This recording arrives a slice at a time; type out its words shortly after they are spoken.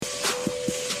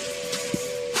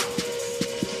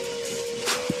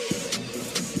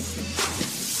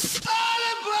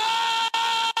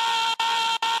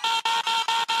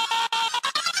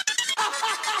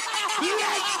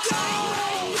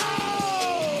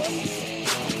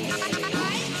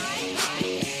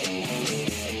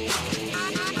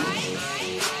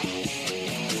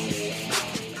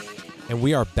And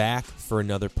we are back for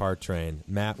another Par Train.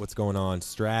 Matt, what's going on?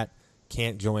 Strat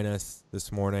can't join us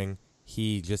this morning.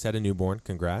 He just had a newborn.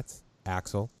 Congrats.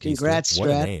 Axel. Congrats, Easter. What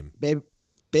Strat. a name.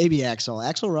 Baby Axel.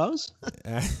 Axel Rose?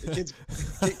 kid's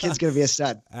going to be a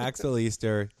stud. Axel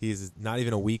Easter. He's not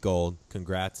even a week old.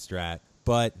 Congrats, Strat.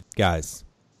 But, guys,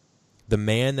 the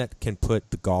man that can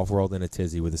put the golf world in a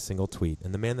tizzy with a single tweet,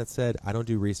 and the man that said, I don't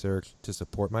do research to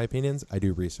support my opinions, I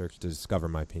do research to discover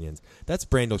my opinions. That's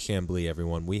Brandel Chamblee,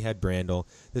 everyone. We had Brandel.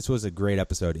 This was a great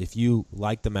episode. If you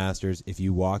like the Masters, if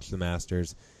you watch the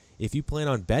Masters, if you plan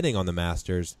on betting on the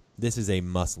Masters, this is a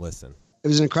must listen. It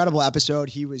was an incredible episode.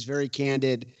 He was very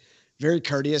candid, very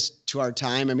courteous to our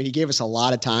time. I mean, he gave us a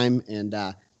lot of time, and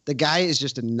the guy is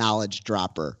just a knowledge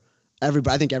dropper. I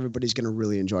think everybody's going to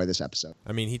really enjoy this episode.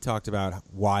 I mean, he talked about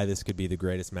why this could be the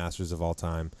greatest Masters of all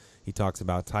time. He talks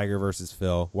about Tiger versus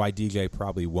Phil, why DJ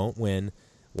probably won't win,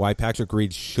 why Patrick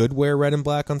Reed should wear red and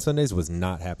black on Sundays, was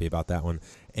not happy about that one,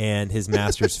 and his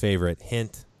Masters favorite.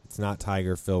 Hint, it's not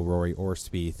Tiger, Phil, Rory, or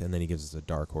Spieth, and then he gives us a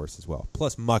dark horse as well,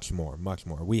 plus much more, much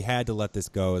more. We had to let this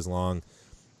go as long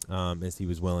as he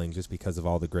was willing just because of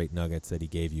all the great nuggets that he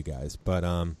gave you guys. But,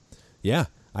 yeah,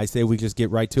 I say we just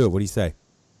get right to it. What do you say?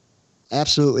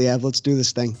 Absolutely, Ev. Let's do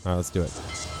this thing. All right, let's do it.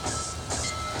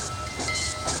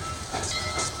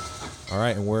 All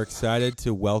right, and we're excited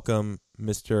to welcome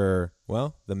Mr.,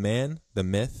 the man, the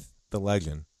myth, the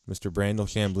legend, Mr. Brandel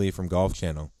Chamblee from Golf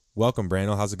Channel. Welcome,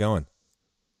 Brandel. How's it going?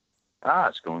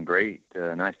 It's going great.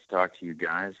 Nice to talk to you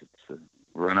guys. It's a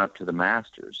run up to the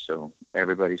Masters, so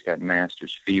everybody's got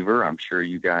Masters fever. I'm sure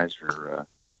you guys are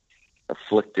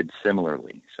afflicted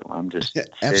similarly. So I'm just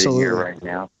sitting here right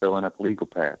now filling up legal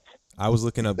pads. I was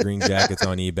looking up green jackets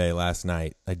on eBay last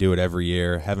night. I do it every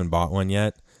year. Haven't bought one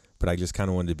yet, but I just kind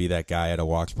of wanted to be that guy at a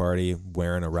watch party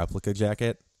wearing a replica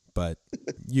jacket. But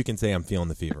you can say I'm feeling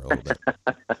the fever a little bit.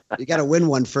 You got to win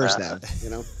one first, Ev, you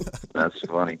know? That's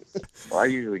funny. Well, I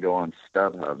usually go on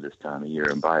StubHub this time of year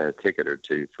and buy a ticket or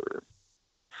two for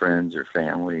friends or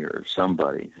family or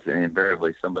somebody. And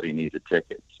invariably, somebody needs a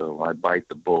ticket. So I bite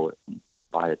the bullet and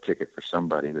buy a ticket for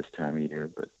somebody this time of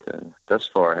year, but thus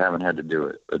far I haven't had to do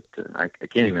it. But I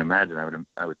can't even imagine.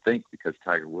 I would think because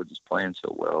Tiger Woods is playing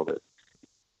so well that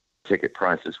ticket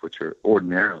prices, which are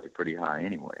ordinarily pretty high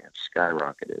anyway, have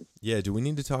skyrocketed. Yeah, do we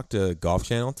need to talk to Golf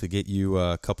Channel to get you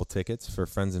a couple tickets for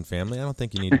friends and family? I don't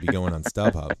think you need to be going on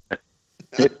StubHub.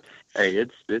 Hey,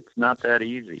 it's not that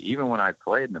easy. Even when I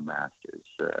played in the Masters,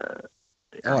 I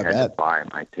had to buy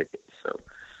my tickets. So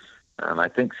I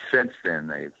think since then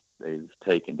they've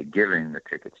taken to giving the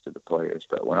tickets to the players.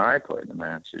 But when I played the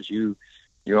Masters, you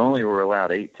only were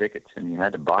allowed 8 tickets, and you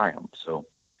had to buy them. So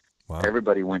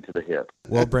Everybody went to the hip.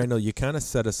 Well, Brandel, you kind of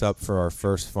set us up for our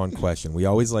first fun question. We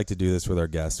always like to do this with our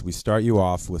guests. We start you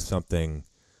off with something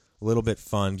a little bit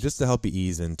fun just to help you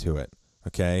ease into it.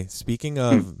 Okay? Speaking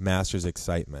of Masters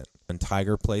excitement, when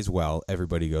Tiger plays well,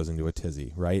 everybody goes into a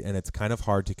tizzy, right? And it's kind of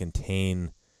hard to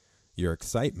contain your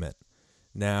excitement.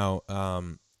 Now,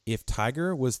 if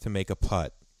Tiger was to make a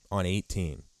putt on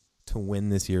 18 to win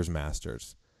this year's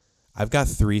Masters, I've got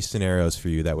 3 scenarios for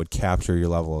you that would capture your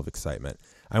level of excitement.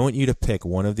 I want you to pick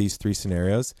one of these 3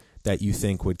 scenarios that you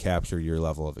think would capture your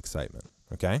level of excitement,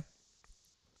 okay?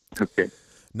 Okay.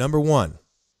 Number 1,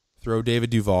 throw David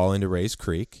Duval into Rae's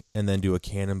Creek and then do a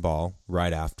cannonball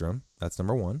right after him. That's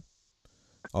number 1.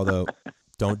 Although,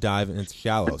 don't dive, and it's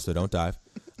shallow, so don't dive.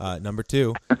 Number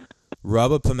 2,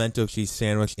 rub a pimento cheese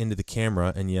sandwich into the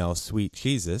camera and yell, "Sweet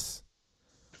Jesus."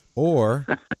 Or,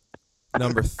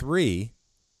 number 3,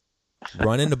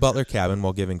 run into Butler Cabin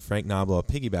while giving Frank Noblo a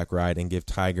piggyback ride and give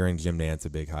Tiger and Jim Nantz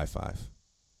a big high five.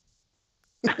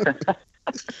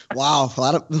 Wow, a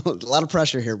lot of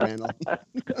pressure here, Brandel.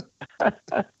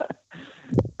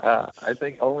 I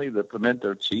think only the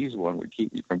pimento cheese one would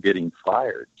keep me from getting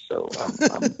fired, so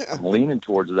I'm leaning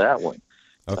towards that one.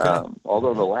 Okay.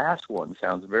 Although the last one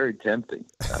sounds very tempting.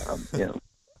 The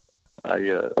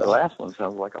last one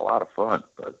sounds like a lot of fun,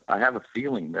 but I have a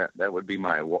feeling that would be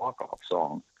my walk-off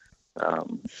song.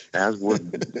 As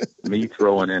would me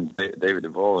throwing in David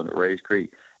Duval into Rae's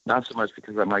Creek. Not so much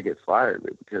because I might get fired,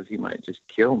 but because he might just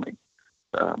kill me.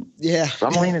 So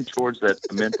I'm leaning towards that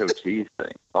pimento cheese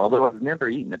thing. Although I've never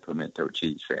eaten a pimento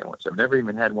cheese sandwich. I've never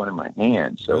even had one in my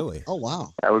hand. So really? Oh,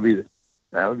 wow. That would be the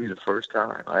first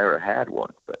time I ever had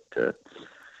one. But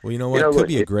well, you know what? It could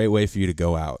be a great way for you to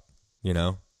go out. You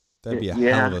know, that'd be a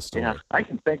hell of a story. Yeah, I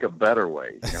can think of better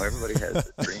ways. Everybody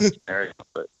has a dream scenario,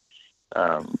 but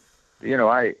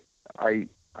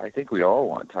I think we all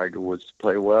want Tiger Woods to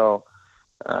play well.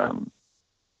 I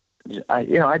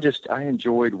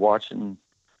enjoyed watching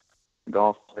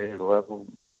golf play at a level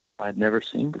I'd never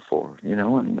seen before.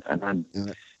 And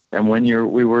And when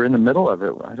we were in the middle of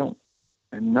it,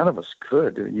 and none of us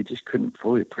could. You just couldn't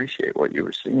fully appreciate what you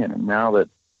were seeing. And now that,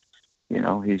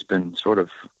 he's been sort of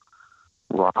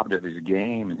robbed of his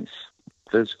game and his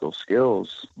physical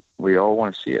skills, we all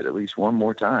want to see it at least one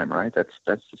more time, right? That's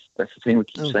the thing we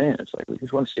keep saying. It's like, we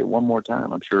just want to see it one more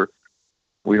time. I'm sure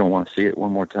we don't want to see it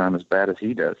one more time as bad as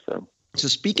he does. So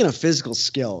speaking of physical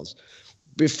skills,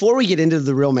 before we get into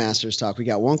the real Masters talk, we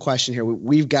got one question here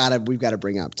we've got to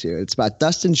bring up too. It's about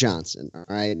Dustin Johnson. All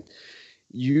right.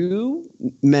 You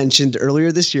mentioned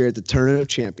earlier this year at the Tournament of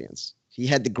Champions, he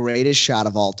had the greatest shot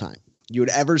of all time you had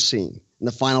ever seen in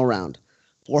the final round.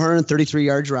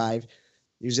 433-yard drive.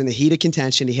 He was in the heat of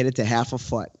contention. He hit it to half a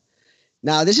foot.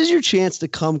 Now, this is your chance to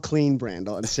come clean,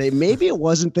 Brandel, and say maybe it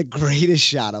wasn't the greatest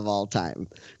shot of all time.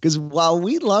 Because while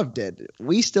we loved it,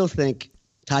 we still think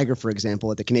Tiger, for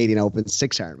example, at the Canadian Open,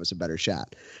 6-iron was a better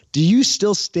shot. Do you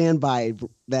still stand by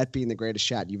that being the greatest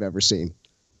shot you've ever seen?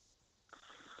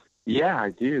 Yeah, I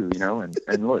do,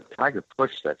 and look, Tiger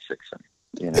pushed that 6-iron,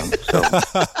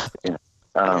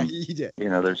 so, he did.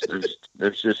 There's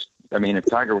just, if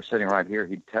Tiger was sitting right here,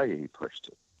 he'd tell you he pushed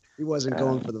it. He wasn't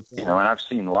going for the fun. And I've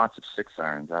seen lots of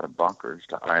 6-irons out of bunkers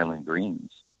to island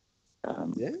greens. I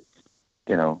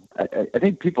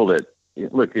think people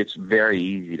look, it's very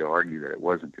easy to argue that it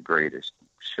wasn't the greatest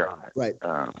shot. Right.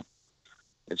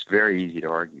 It's very easy to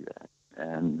argue that.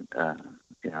 And,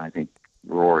 I think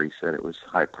Rory said it was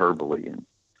hyperbole.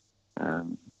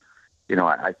 And,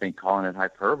 I think calling it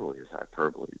hyperbole is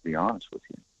hyperbole, to be honest with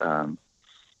you.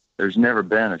 There's never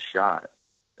been a shot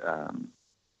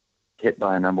hit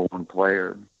by a number one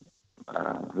player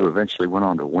who eventually went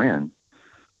on to win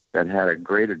that had a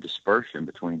greater dispersion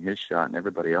between his shot and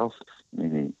everybody else's.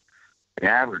 The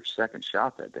average second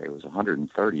shot that day was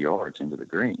 130 yards into the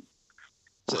green.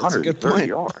 130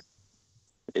 yards.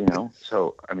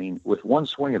 So, with one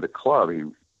swing of the club, he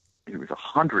was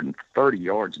 130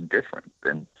 yards different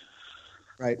than,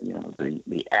 right,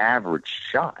 the average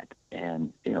shot.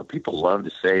 And, people love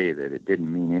to say that it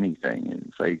didn't mean anything. And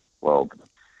it's like, well,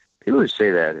 people who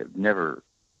say that have never,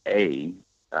 had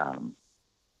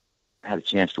a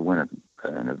chance to win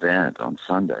an event on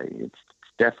Sunday. It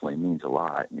definitely means a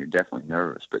lot, and you're definitely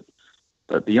nervous.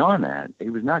 But beyond that, he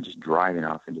was not just driving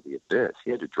off into the abyss.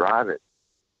 He had to drive it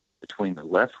between the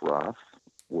left rough,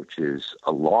 which is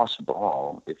a lost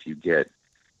ball. If you get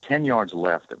 10 yards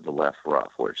left of the left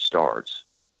rough where it starts,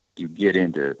 you get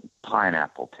into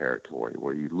pineapple territory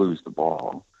where you lose the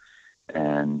ball,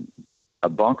 and a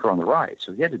bunker on the right.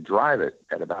 So he had to drive it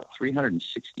at about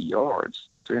 370 yards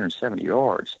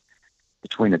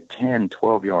between a 10,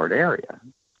 12-yard area.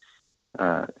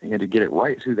 He had to get it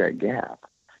right through that gap.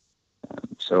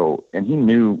 And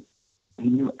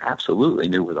he absolutely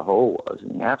knew where the hole was,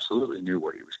 and he absolutely knew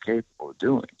what he was capable of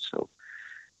doing. So,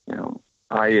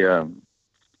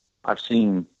 I've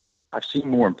seen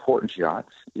more important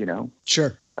shots,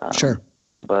 Sure.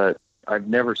 But I've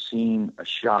never seen a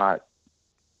shot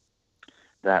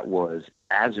that was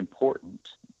as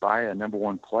important by a number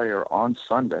one player on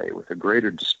Sunday with a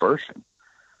greater dispersion.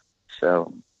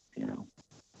 So,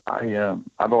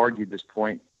 I've argued this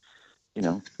point,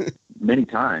 many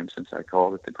times since I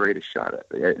called it the greatest shot.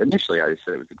 Initially, I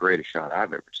said it was the greatest shot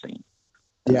I've ever seen.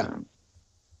 Yeah.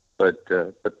 But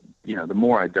the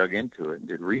more I dug into it and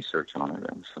did research on it,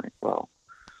 I was like, well,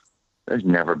 there's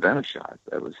never been a shot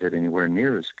that was hit anywhere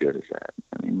near as good as that.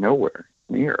 Nowhere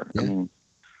near. Yeah.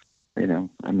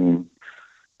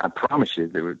 I promise you,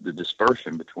 the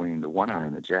dispersion between the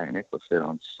 1-iron that Jack Nicklaus hit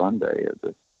on Sunday at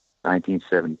the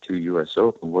 1972 U.S.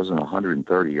 Open wasn't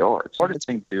 130 yards. The hardest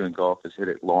thing to do in golf is hit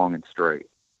it long and straight.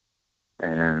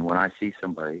 And when I see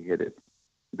somebody hit it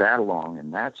that long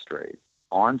and that straight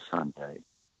on Sunday,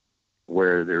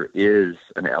 where there is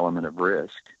an element of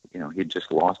risk, he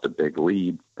just lost a big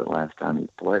lead the last time he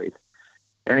played.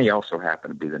 And he also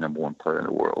happened to be the number one player in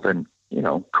the world. And,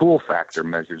 cool factor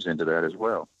measures into that as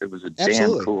well. It was a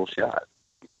damn cool shot.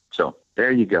 So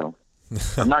there you go.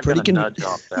 I'm not going to nudge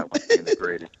off that one being the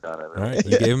greatest shot I've ever All right,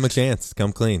 you gave him a chance.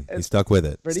 Come clean. He stuck with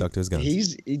it. Stuck to his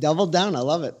guns. He doubled down. I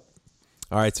love it.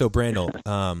 All right, so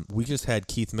Brandel, we just had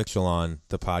Keith Mitchell on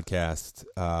the podcast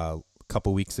a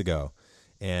couple weeks ago,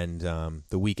 and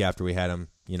the week after we had him,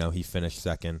 he finished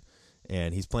second,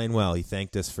 and he's playing well. He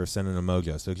thanked us for sending a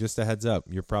mojo. So just a heads up,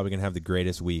 you're probably going to have the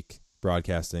greatest week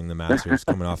broadcasting the Masters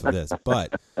coming off of this.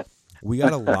 But we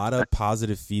got a lot of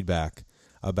positive feedback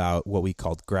about what we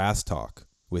called grass talk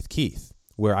with Keith,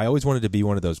 where I always wanted to be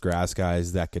one of those grass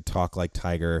guys that could talk like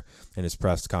Tiger in his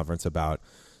press conference about,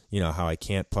 how I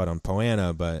can't putt on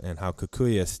Poana, and how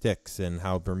Kikuya sticks and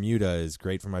how Bermuda is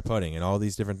great for my putting and all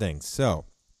these different things. So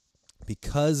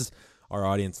because our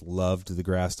audience loved the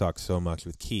grass talk so much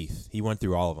with Keith. He went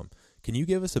through all of them. Can you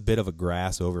give us a bit of a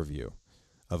grass overview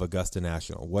of Augusta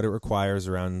National, what it requires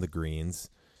around the greens,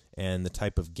 and the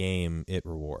type of game it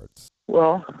rewards?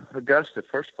 Well, Augusta,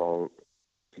 first of all,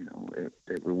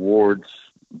 it rewards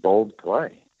bold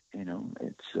play.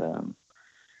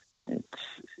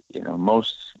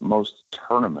 Most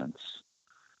tournaments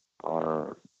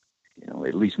are,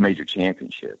 at least major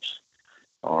championships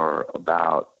are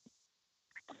about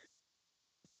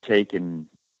taking,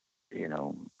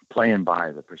 playing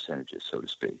by the percentages, so to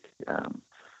speak,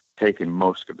 taking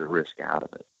most of the risk out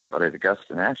of it. But at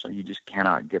Augusta National, you just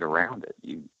cannot get around it.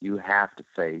 You have to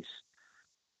face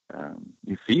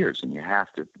your fears, and you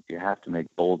have to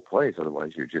make bold plays.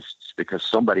 Otherwise, you're just, because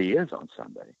somebody is on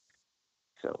Sunday.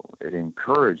 So it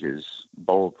encourages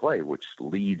bold play, which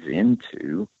leads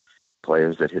into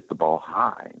players that hit the ball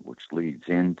high, which leads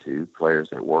into players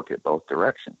that work at both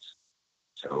directions.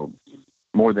 So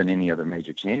more than any other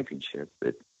major championship,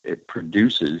 it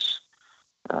produces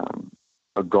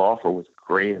a golfer with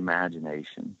great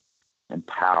imagination and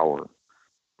power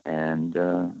and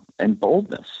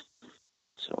boldness.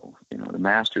 So, the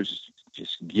Masters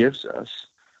just gives us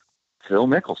Phil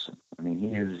Mickelson. I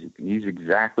mean, he's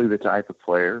exactly the type of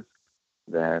player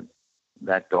that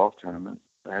golf tournament,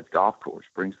 that golf course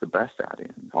brings the best out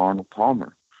in. Arnold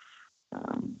Palmer.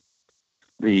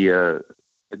 The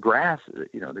grass,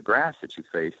 the grass that you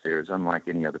face there is unlike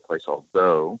any other place,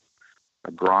 although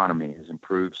agronomy has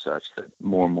improved such that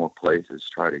more and more places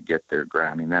try to get their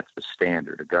grass. I mean, that's the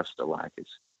standard. Augusta is,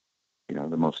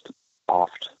 the most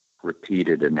oft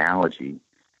repeated analogy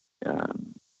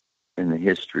in the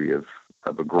history of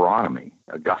agronomy.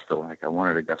 Augusta I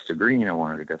wanted Augusta green, I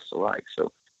wanted Augusta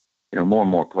So, more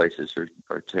and more places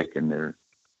are taking their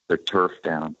turf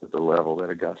down to the level that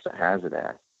Augusta has it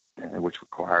at, which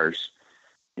requires,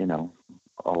 a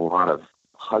lot of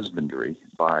husbandry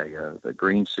by the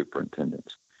green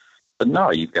superintendents. But no,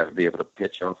 you've got to be able to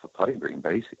pitch off a putting green,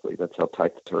 basically. That's how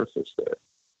tight the turf is there.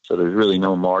 So there's really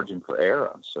no margin for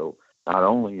error. So not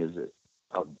only is it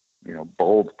a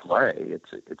bold play,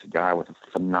 it's a guy with a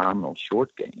phenomenal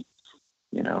short game,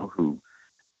 who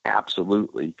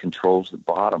absolutely controls the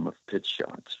bottom of pitch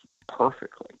shots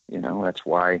perfectly. That's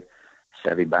why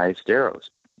Seve Ballesteros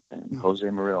and Jose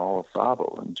Maria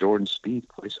Olazabal and Jordan Spieth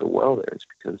play so well there. It's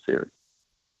because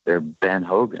they're Ben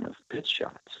Hogan of pitch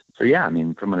shots. So yeah, I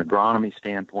mean, from an agronomy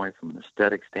standpoint, from an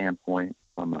aesthetic standpoint,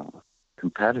 from a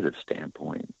competitive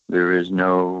standpoint, there is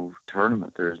no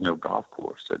tournament, there is no golf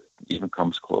course that even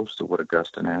comes close to what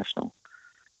Augusta National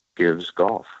gives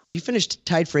golf. You finished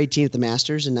tied for 18th at the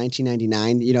Masters in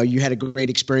 1999. You had a great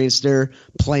experience there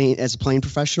playing as a playing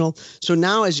professional. So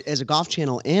now as a Golf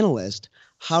Channel analyst,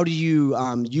 how do you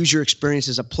use your experience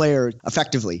as a player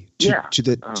effectively to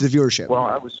the viewership? Well,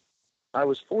 I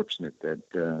was fortunate that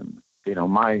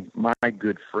my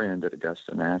good friend at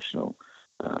Augusta National,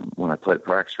 when I played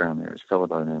practice round there, is a fellow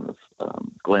by the name of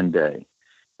Glenn Day,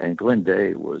 and Glenn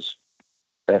Day was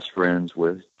best friends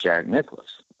with Jack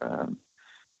Nicklaus.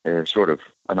 They're sort of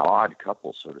an odd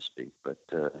couple, so to speak, but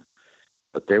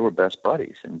they were best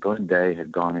buddies. And Glenn Day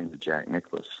had gone into Jack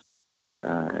Nicklaus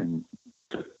and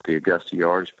took the Augusta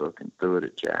Yardage book and threw it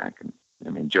at Jack,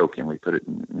 and jokingly put it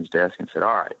in his desk and said,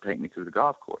 "All right, take me through the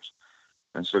golf course."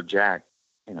 And so Jack,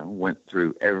 went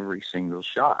through every single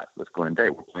shot with Glenn Day.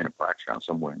 We're playing a practice round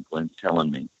somewhere, and Glenn's telling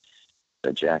me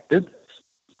that Jack did this.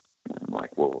 And I'm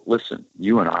like, well, listen,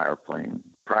 you and I are playing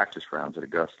practice rounds at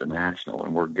Augusta National,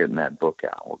 and we're getting that book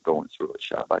out. We're going through it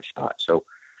shot by shot. So,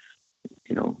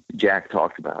 Jack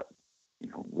talked about,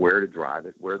 where to drive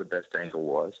it, where the best angle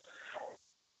was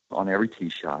on every tee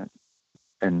shot,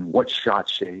 and what shot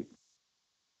shape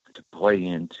to play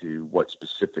into what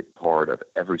specific part of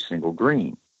every single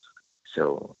green.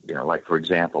 So, like, for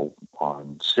example,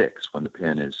 on 6, when the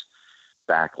pin is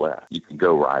back left, you can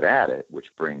go right at it,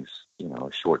 which brings,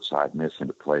 a short side miss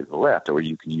into play to the left, or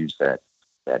you can use that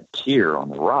tier on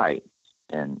the right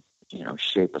and,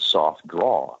 shape a soft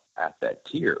draw at that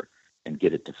tier and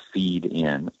get it to feed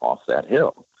in off that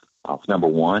hill. Off number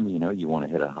 1, you want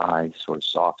to hit a high sort of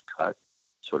soft cut,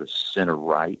 sort of center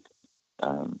right,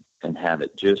 and have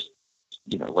it just,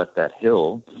 let that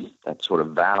hill, that sort of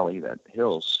valley, that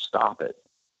hill, stop it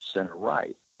center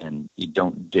right. And you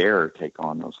don't dare take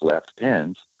on those left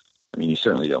pins. I mean, you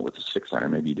certainly don't with a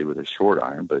 6-iron. Maybe you did with a short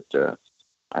iron, but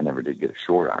I never did get a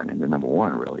short iron into number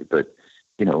 1, really. But,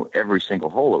 every single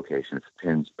hole location, if the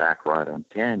pin's back right on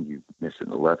 10, you miss it in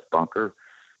the left bunker.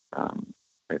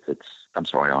 If it's,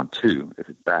 on 2, if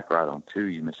it's back right on 2,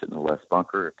 you miss it in the left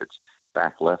bunker. If it's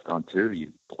back left on 2,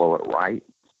 you blow it right,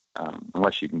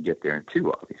 unless you can get there in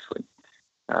 2, obviously.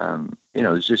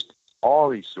 It's just all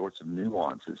these sorts of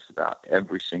nuances about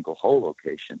every single hole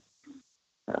location.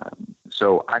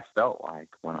 So I felt like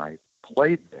when I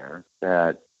played there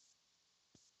that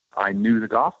I knew the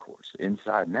golf course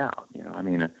inside and out. I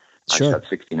mean, I Sure. shot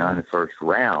 69 the first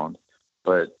round,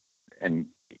 and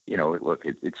look,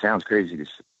 it sounds crazy to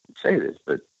say this,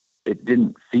 but it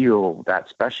didn't feel that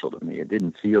special to me. It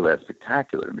didn't feel that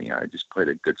spectacular to me. I just played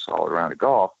a good, solid round of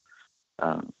golf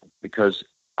because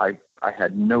I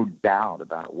had no doubt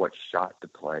about what shot to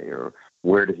play or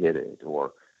where to hit it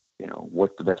or,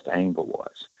 what the best angle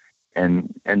was.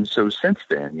 And so since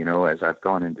then, as I've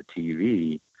gone into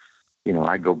TV,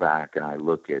 I go back and I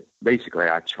look at, basically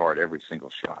I chart every single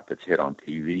shot that's hit on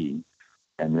TV,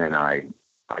 and then I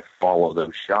follow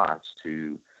those shots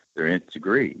to their nth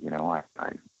degree.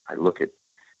 I look at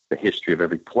the history of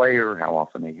every player, how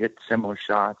often they hit similar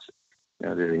shots.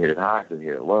 Do they hit it high? Do they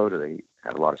hit it low? Do they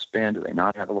have a lot of spin? Do they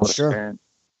not have a lot Sure. of spin?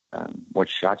 What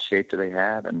shot shape do they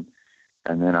have? And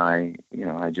then I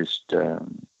just I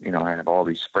have all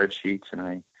these spreadsheets,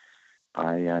 and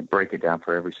I break it down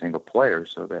for every single player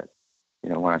so that,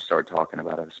 when I start talking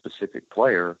about a specific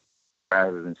player,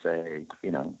 rather than say,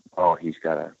 oh, he's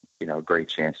got a great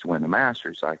chance to win the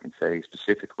Masters, I can say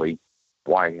specifically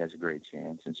why he has a great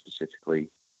chance and specifically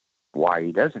why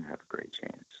he doesn't have a great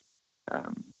chance.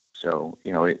 So,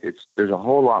 there's a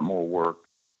whole lot more work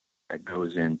that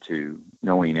goes into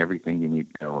knowing everything you need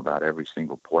to know about every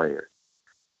single player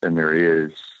than there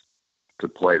is to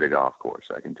play the golf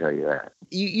course. I can tell you that.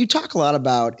 You talk a lot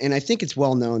about, and I think it's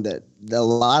well known that a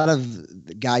lot of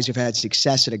the guys who've had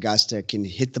success at Augusta can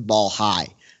hit the ball high.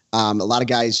 A lot of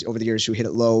guys over the years who hit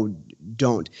it low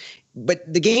don't. But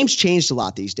the game's changed a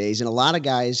lot these days, and a lot of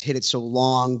guys hit it so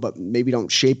long, but maybe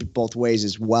don't shape it both ways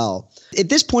as well. At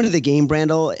this point of the game,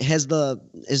 Brandel, is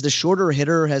the shorter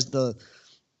hitter,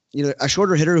 a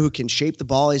shorter hitter who can shape the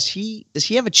ball, does he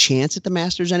have a chance at the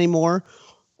Masters anymore?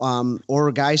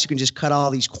 Or guys who can just cut all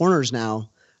these corners now,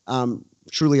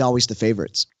 truly always the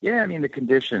favorites? Yeah, I mean, the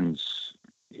conditions,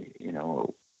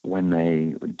 when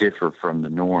they differ from the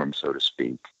norm, so to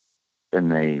speak, then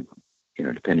they,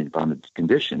 depending upon the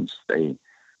conditions, they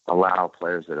allow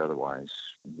players that otherwise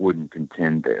wouldn't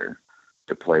contend there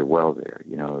to play well there.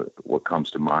 What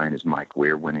comes to mind is Mike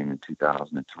Weir winning in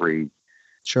 2003.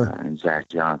 Sure. And Zach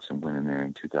Johnson winning there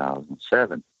in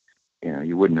 2007.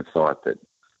 You wouldn't have thought that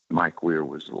Mike Weir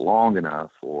was long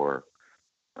enough or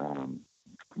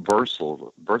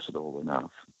versatile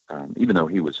enough, even though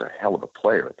he was a hell of a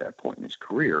player at that point in his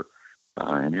career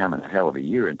and having a hell of a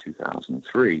year in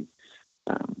 2003.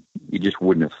 You just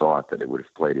wouldn't have thought that it would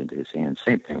have played into his hands.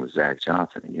 Same thing with Zach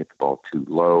Johnson. He hit the ball too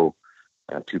low,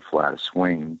 too flat a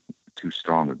swing, too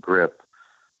strong a grip,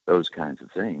 those kinds of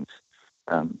things.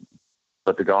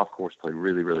 But the golf course played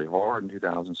really, really hard in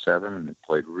 2007, and it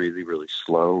played really, really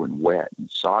slow and wet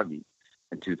and soggy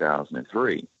in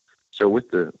 2003. So with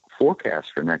the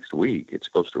forecast for next week, it's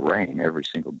supposed to rain every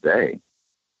single day.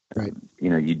 Right.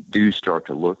 You do start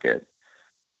to look at,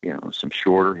 some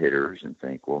shorter hitters and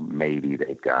think, well, maybe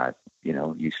they've got,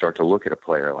 you start to look at a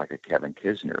player like a Kevin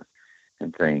Kisner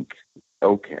and think,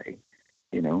 okay,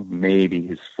 maybe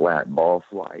his flat ball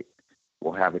flight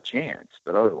will have a chance.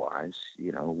 But otherwise,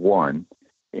 you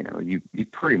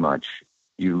pretty much,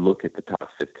 you look at the top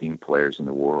 15 players in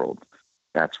the world.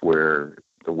 That's where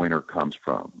the winner comes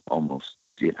from, almost,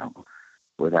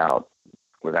 without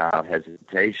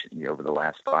hesitation. Over the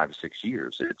last 5 or 6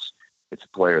 years, it's a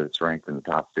player that's ranked in the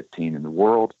top 15 in the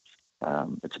world.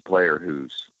 It's a player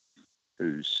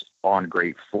who's on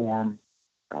great form,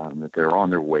 that they're on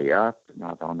their way up,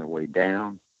 not on their way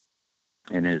down,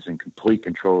 and is in complete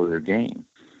control of their game.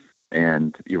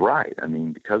 And you're right. I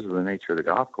mean, because of the nature of the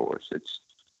golf course, it's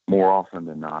more often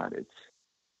than not,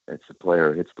 it's a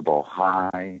player who hits the ball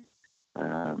high.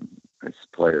 It's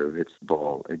a player who hits the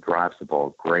ball, it drives the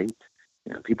ball great.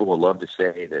 People will love to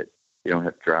say that you don't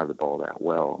have to drive the ball that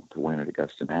well to win at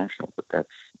Augusta National, but that's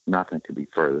nothing to be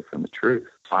further from the truth.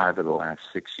 5 of the last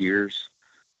 6 years,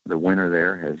 the winner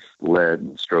there has led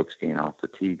in strokes gained off the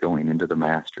tee going into the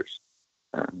Masters.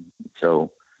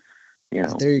 So,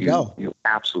 there you go. You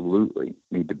absolutely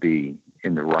need to be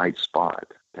in the right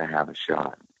spot to have a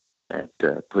shot at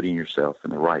putting yourself in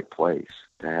the right place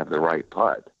to have the right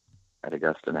putt at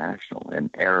Augusta National, and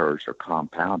errors are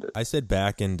compounded. I said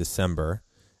back in December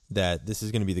that this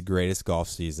is going to be the greatest golf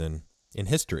season in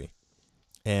history.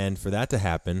 And for that to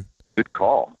happen, good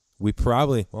call. We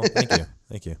probably,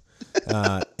 thank you.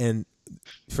 And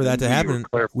for that to happen,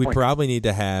 we probably need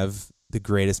to have the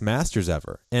greatest Masters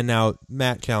ever. And now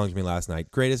Matt challenged me last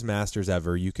night. Greatest Masters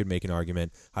ever. You could make an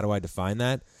argument. How do I define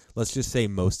that? Let's just say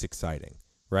most exciting,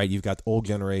 right? You've got old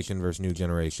generation versus new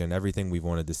generation, everything we've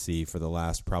wanted to see for the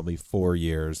last probably 4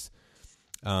 years.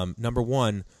 Number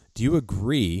one, do you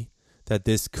agree that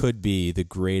this could be the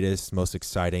greatest, most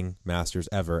exciting Masters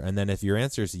ever? And then if your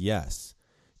answer is yes,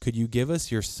 could you give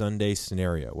us your Sunday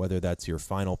scenario, whether that's your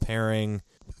final pairing,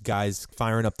 guys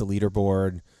firing up the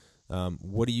leaderboard?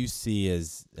 What do you see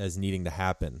as needing to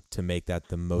happen to make that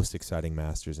the most exciting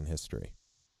Masters in history?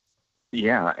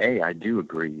 Yeah, I do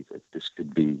agree that this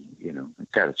could be,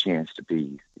 it's got a chance to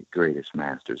be the greatest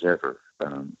Masters ever.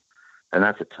 And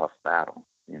that's a tough battle.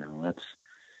 That's,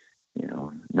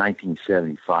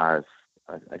 1975,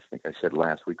 I think I said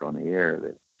last week on the air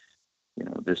that,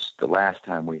 the last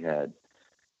time we had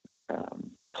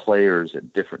players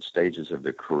at different stages of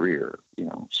their career,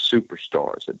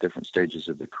 superstars at different stages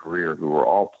of their career who were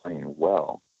all playing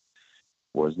well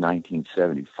was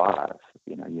 1975.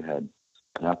 You had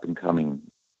an up-and-coming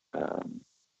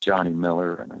Johnny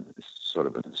Miller and a sort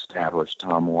of an established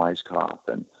Tom Weiskopf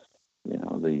and,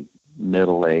 the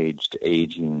middle-aged,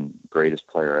 aging greatest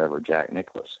player ever, Jack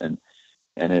Nicklaus. And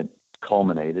it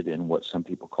culminated in what some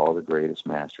people call the greatest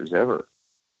Masters ever.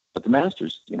 But the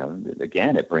Masters,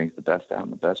 again, it brings the best out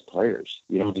and the best players.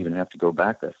 You don't even have to go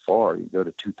back that far. You go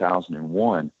to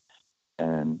 2001,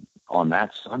 and on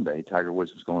that Sunday, Tiger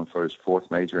Woods was going for his fourth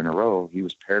major in a row. He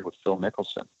was paired with Phil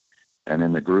Mickelson. And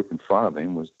in the group in front of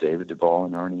him was David Duval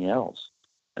and Ernie Els.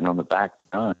 And on the back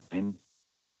nine,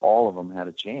 all of them had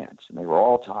a chance. And they were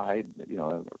all tied.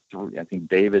 I think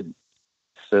David,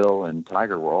 Phil, and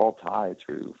Tiger were all tied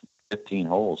through 15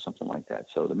 holes, something like that.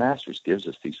 So the Masters gives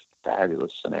us these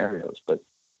fabulous scenarios. But,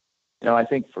 I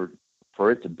think for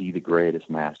it to be the greatest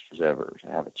Masters ever, to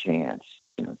have a chance,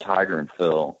 Tiger and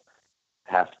Phil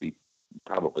have to be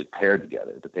probably paired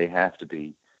together, but they have to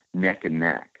be neck and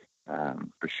neck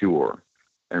for sure.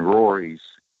 And Rory's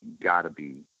got to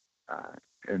be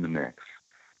in the mix.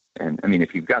 And,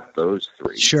 if you've got those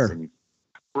three, sure, then you've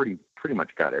pretty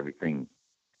much got everything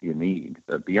you need.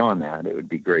 But beyond that, it would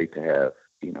be great to have,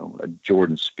 a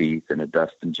Jordan Spieth and a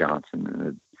Dustin Johnson and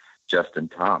a Justin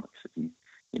Thomas. If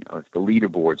the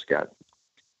leaderboard's got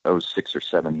those 6 or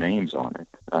 7 names on it,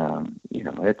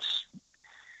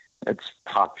 it's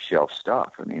top shelf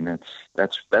stuff.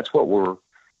 That's what we're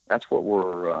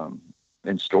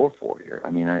in store for here.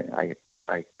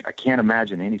 I can't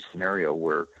imagine any scenario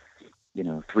where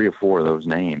 3 or 4 of those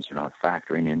names are not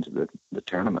factoring into the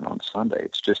tournament on Sunday.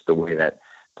 It's just the way that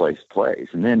place plays.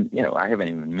 And then, I haven't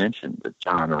even mentioned the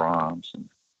John Rahms and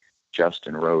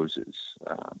Justin Roses,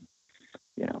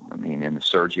 and the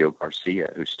Sergio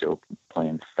Garcia, who's still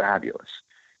playing fabulous.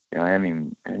 I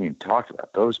haven't even talked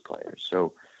about those players.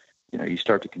 So, you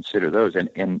start to consider those.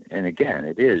 And again,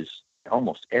 it is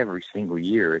almost every single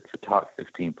year, it's the top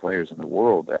 15 players in the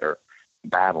world that are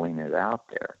battling it out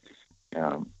there.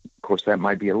 Of course, that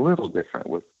might be a little different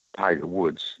with Tiger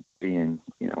Woods being,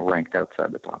 ranked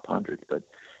outside the top 100. But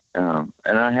and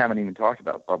I haven't even talked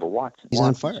about Bubba Watson. He's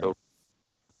on fire. So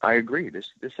I agree.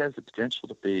 This has the potential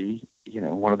to be,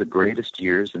 one of the greatest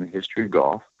years in the history of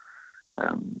golf,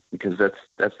 because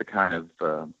that's the kind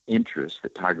of interest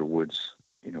that Tiger Woods,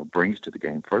 brings to the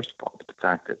game. First of all, but the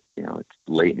fact that it's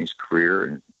late in his career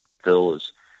and Phil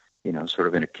is, sort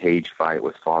of in a cage fight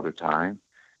with Father Time.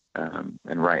 And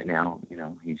right now,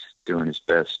 he's doing his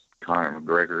best Conor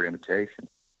McGregor imitation.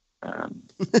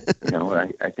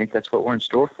 I think that's what we're in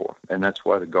store for. And that's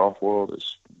why the golf world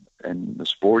and the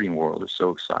sporting world is so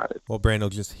excited. Well, Brandel,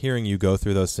 just hearing you go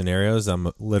through those scenarios,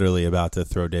 I'm literally about to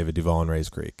throw David Duval in Rays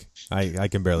Creek. I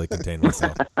can barely contain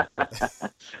myself.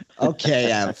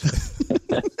 Okay,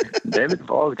 David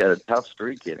Duval's got a tough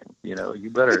streak in him. You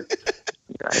better...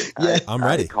 I'm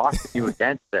ready. I caution you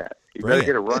against that. You better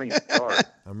get a running start.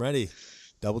 I'm ready.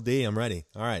 Double D, I'm ready.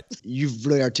 All right. You've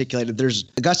really articulated.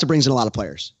 Augusta brings in a lot of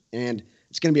players, and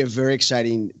it's going to be a very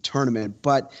exciting tournament.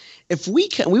 But if we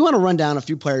want to run down a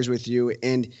few players with you,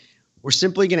 and we're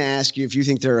simply going to ask you if you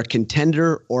think they're a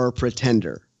contender or a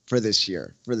pretender for this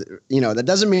year. That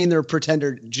doesn't mean they're a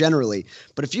pretender generally,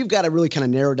 but if you've got to really kind of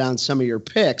narrow down some of your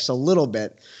picks a little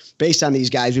bit based on these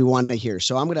guys we want to hear.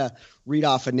 So I'm going to read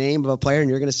off a name of a player, and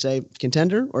you're going to say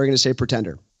contender or you're going to say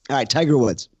pretender. All right, Tiger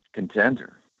Woods.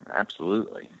 Contender.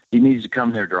 Absolutely. He needs to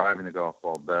come there driving the golf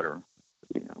ball better.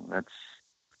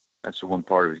 That's the one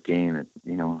part of his game that,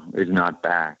 is not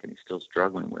back and he's still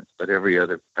struggling with. But every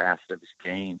other facet of his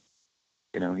game,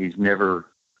 he's never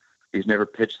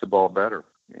pitched the ball better.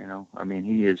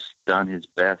 He has done his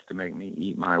best to make me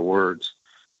eat my words,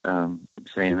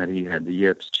 saying that he had the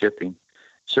yips chipping.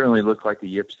 Certainly looked like the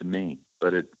yips to me,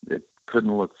 but it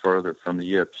couldn't look further from the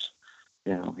yips.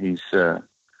 He's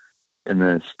in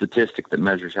the statistic that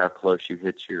measures how close you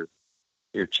hit your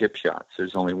your chip shots.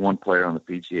 There's only one player on the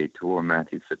PGA Tour,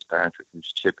 Matthew Fitzpatrick,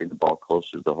 who's chipping the ball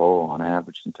closer to the hole on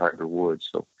average than Tiger Woods.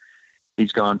 So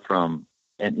he's gone from,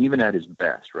 and even at his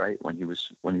best, right, when he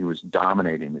was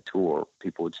dominating the tour,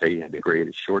 people would say he had the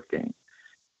greatest short game,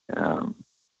 and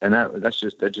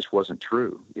that just wasn't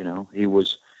true. You know, he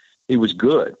was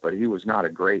good, but he was not a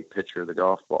great pitcher of the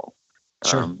golf ball.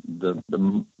 Sure.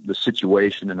 The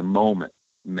situation in the moment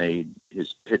made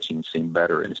his pitching seem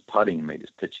better, and his putting made his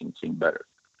pitching seem better.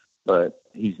 But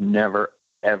he's never,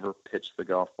 ever pitched the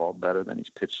golf ball better than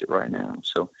he's pitched it right now.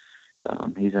 So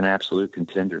he's an absolute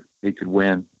contender. He could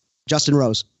win. Justin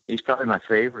Rose. He's probably my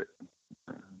favorite.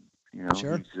 You know,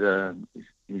 Sure.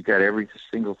 He's got every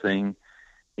single thing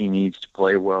he needs to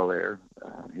play well there.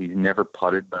 He's never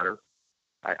putted better.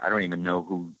 I don't even know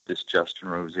who this Justin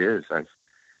Rose is. I've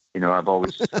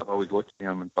always looked at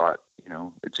him and thought, you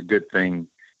know, it's a good thing.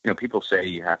 You know, people say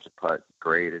you have to putt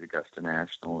great at Augusta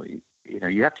National. You know,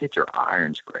 you have to hit your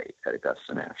irons great at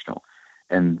Augusta National.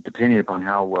 And depending upon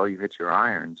how well you hit your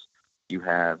irons, you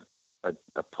have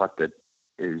a putt that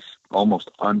is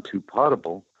almost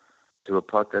un-two-puttable to a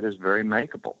putt that is very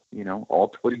makeable. You know,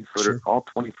 all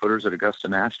 20-footers at Augusta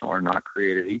National are not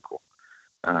created equal.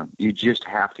 You just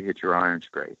have to hit your irons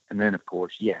great. And then, of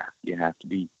course, you have to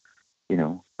be, you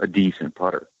know, a decent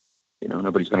putter. You know,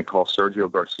 nobody's going to call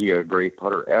Sergio Garcia a great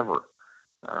putter ever.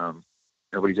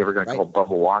 Nobody's ever going to call Bubba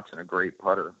Watson a great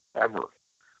putter ever.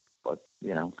 But,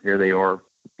 you know, here they are,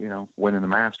 you know, winning the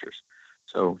Masters.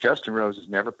 So Justin Rose has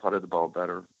never putted the ball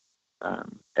better.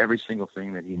 Every single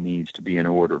thing that he needs to be in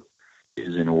order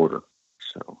is in order.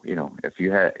 So, you know,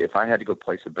 if I had to go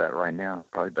place a bet right now,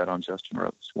 I'd probably bet on Justin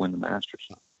Rose to win the Masters.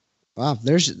 Wow,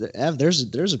 there's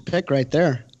a pick right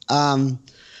there.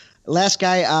 Last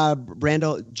guy,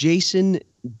 Brandel, Jason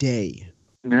Day.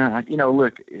 Now, you know,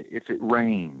 look, if it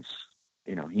rains,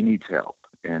 you know, he needs help.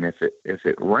 And if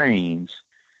it rains,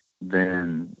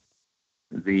 then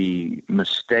the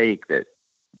mistake that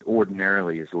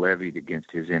ordinarily is levied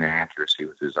against his inaccuracy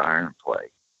with his iron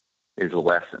play is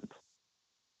lessened.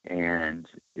 And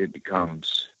it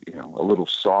becomes, you know, a little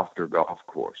softer golf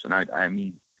course. And I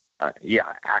mean,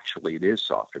 actually it is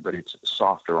softer, but it's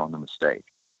softer on the mistake.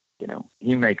 You know,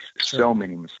 he makes so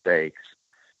many mistakes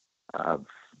of,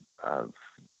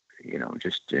 you know,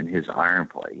 just in his iron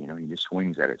play. You know, he just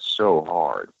swings at it so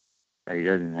hard that he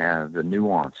doesn't have the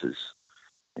nuances.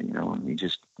 And, you know, he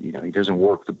just, you know, he doesn't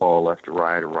work the ball left to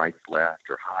right or right to left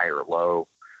or high or low.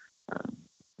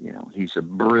 You know, he's a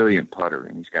brilliant putter,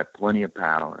 and he's got plenty of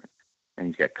power, and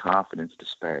he's got confidence to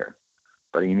spare.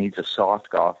 But he needs a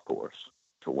soft golf course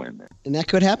to win there. And that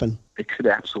could happen. It could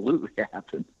absolutely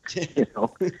happen. You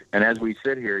know, and as we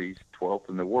sit here, he's 12th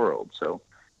in the world. So,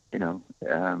 you know,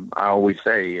 I always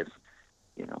say, if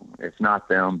not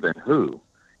them, then who?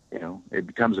 You know, it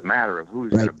becomes a matter of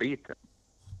who's going to beat them.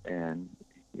 And,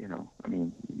 you know, I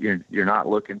mean, you're not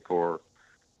looking for,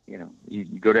 you know, you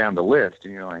go down the list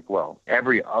and you're like, well,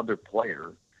 every other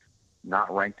player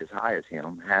not ranked as high as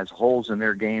him has holes in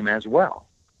their game as well.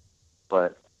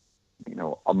 But, you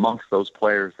know, amongst those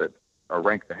players that are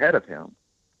ranked ahead of him,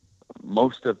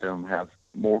 most of them have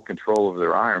more control over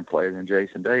their iron play than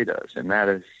Jason Day does. And that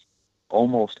is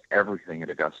almost everything at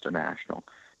Augusta National,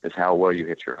 is how well you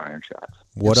hit your iron shots.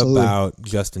 What about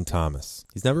Justin Thomas?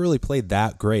 He's never really played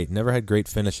that great, never had great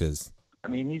finishes. I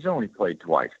mean, he's only played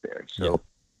twice there. So,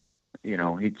 you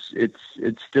know, it's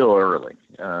still early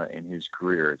in his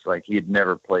career. It's like he had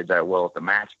never played that well at the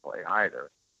match play either.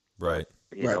 Right.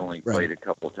 He had only played a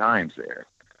couple of times there.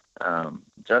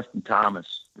 Justin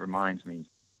Thomas reminds me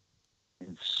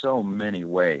in so many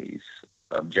ways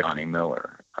of Johnny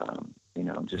Miller. You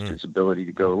know, just his ability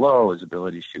to go low, his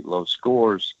ability to shoot low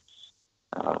scores,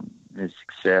 his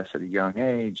success at a young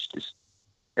age, just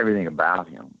everything about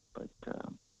him. But,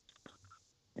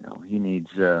 you know, he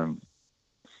needs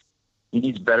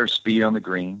better speed on the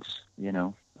greens, you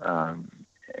know.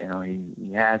 You know,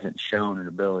 he hasn't shown an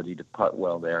ability to putt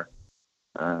well there,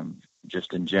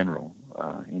 just in general.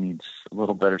 He needs a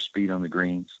little better speed on the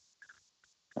greens.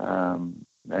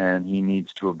 And he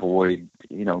needs to avoid,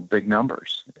 you know, big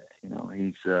numbers. You know,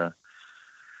 he's, you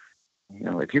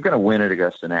know, if you're going to win at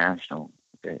Augusta National,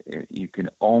 you can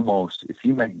almost, if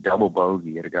you make double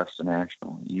bogey at Augusta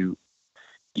National, you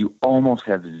almost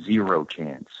have zero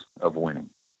chance of winning.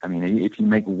 I mean, if you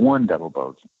make one double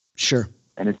bogey, sure.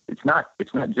 And it's not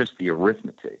just the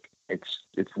arithmetic.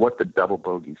 It's what the double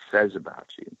bogey says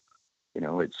about you. You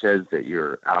know, it says that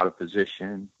you're out of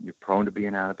position, you're prone to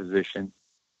being out of position,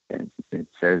 and it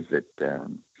says that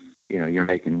you know, you're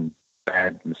making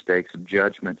bad mistakes of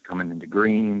judgment coming into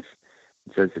greens.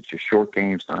 It says that your short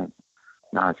game's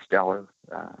not stellar.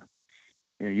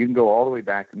 you can go all the way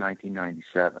back to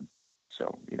 1997.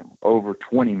 So, over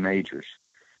 20 majors,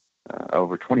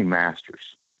 over 20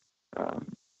 Masters.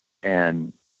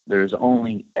 And there's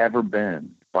only ever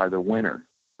been, by the winner,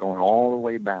 going all the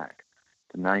way back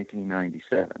to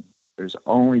 1997, there's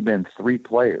only been 3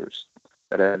 players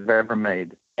that have ever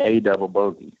made a double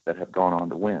bogey that have gone on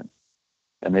to win.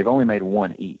 And they've only made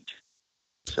one each.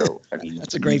 So, I mean,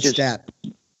 that's a great stat.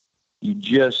 You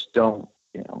just don't,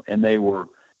 and they were,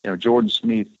 Jordan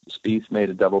Spieth made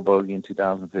a double bogey in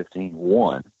 2015,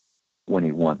 won when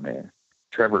he won there.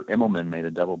 Trevor Immelman made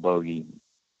a double bogey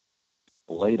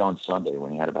late on Sunday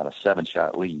when he had about a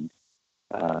 7-shot lead.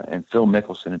 And Phil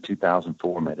Mickelson in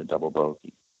 2004 made a double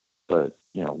bogey. But,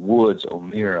 Woods,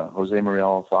 O'Meara, Jose Maria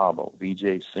Alfaro,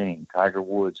 Vijay Singh, Tiger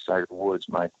Woods,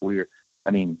 Mike Weir.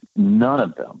 I mean, none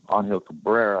of them, Angel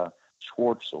Cabrera,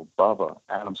 Schwartzel, Bubba,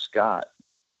 Adam Scott,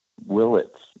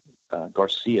 Willett,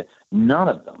 Garcia, none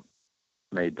of them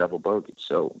made double bogey.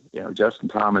 So, Justin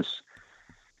Thomas,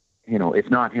 if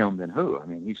not him, then who? I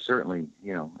mean, he's certainly,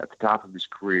 at the top of his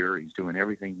career. He's doing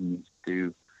everything he needs to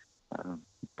do.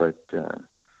 But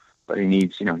he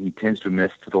needs, he tends to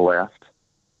miss to the left.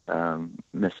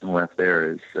 Missing left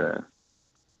there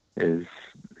is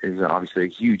obviously a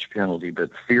huge penalty,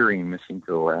 but fearing missing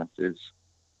to the left is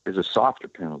a softer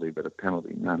penalty, but a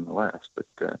penalty nonetheless. But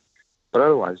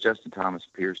otherwise, Justin Thomas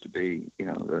appears to be,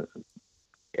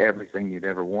 everything you'd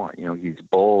ever want. He's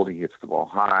bold. He hits the ball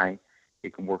high. He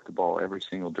can work the ball every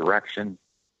single direction.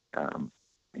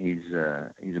 He's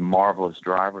a marvelous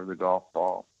driver of the golf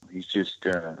ball. He's just,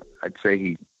 I'd say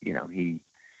he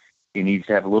needs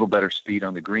to have a little better speed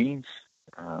on the greens,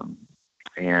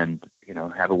 and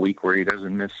have a week where he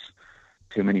doesn't miss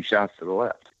too many shots to the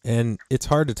left. And it's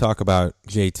hard to talk about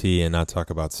JT and not talk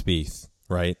about Spieth,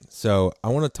 right? So I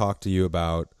want to talk to you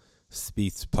about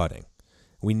Spieth's putting.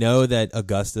 We know that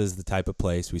Augusta is the type of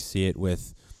place. We see it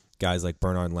with guys like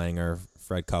Bernard Langer,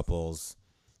 Fred Couples,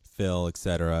 Phil,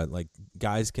 etc. Like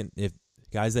guys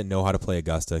that know how to play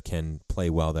Augusta can play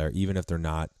well there, even if they're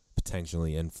not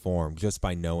potentially informed, just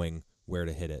by knowing where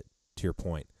to hit it. To your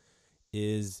point,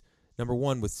 is number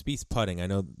one with Spieth's putting. I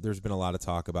know there's been a lot of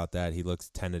talk about that. He looks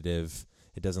tentative.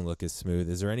 It doesn't look as smooth.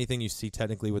 Is there anything you see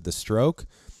technically with the stroke?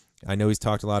 I know he's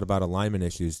talked a lot about alignment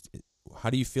issues. How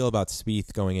do you feel about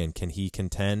Spieth going in? Can he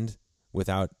contend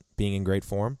without being in great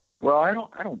form? Well, I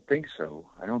don't think so.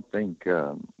 I don't think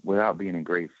without being in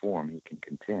great form he can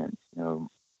contend.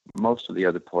 Most of the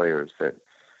other players that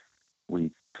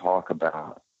we talk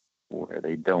about where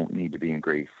they don't need to be in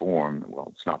great form,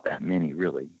 well, it's not that many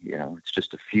really. It's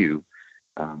just a few.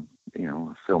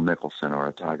 Phil Mickelson or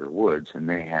a Tiger Woods, and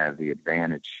they have the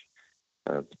advantage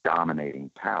of dominating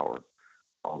power,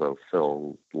 although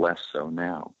Phil less so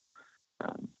now.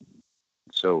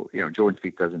 So, Jordan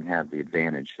Spieth doesn't have the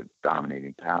advantage of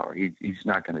dominating power. He's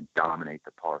not going to dominate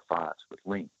the par fives with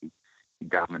length. He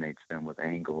dominates them with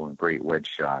angle and great wedge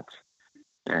shots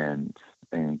and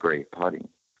great putting.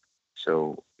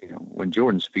 So, when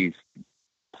Jordan Spieth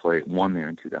won there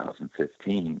in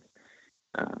 2015,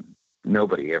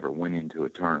 nobody ever went into a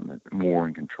tournament more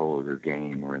in control of their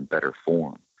game or in better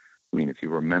form. I mean, if you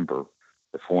remember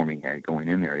the form he had going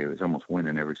in there, he was almost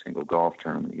winning every single golf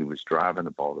tournament. He was driving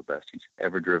the ball the best he's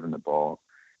ever driven the ball.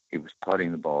 He was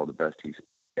putting the ball the best he's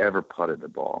ever putted the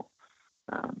ball.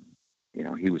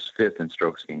 He was 5th in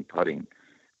strokes gained putting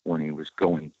when he was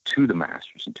going to the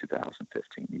Masters in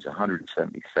 2015. He's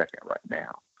 172nd right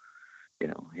now.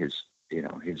 His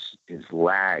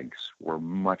lags were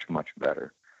much, much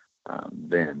better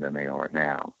then than they are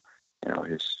now.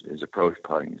 His approach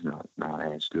putting is not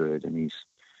as good, and he's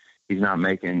not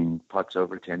making putts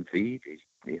over 10 feet.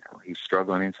 He's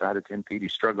struggling inside of 10 feet.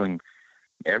 He's struggling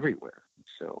everywhere.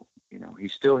 So,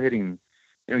 he's still hitting,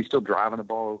 he's still driving the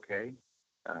ball okay.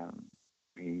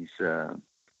 He's still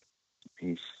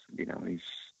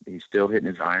hitting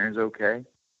his irons okay.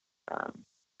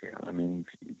 He's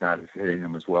not hitting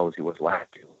them as well as he was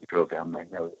last year. He drove down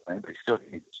Magnolia Lane, but he still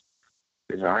hits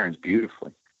his irons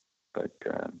beautifully. But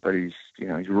he's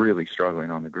really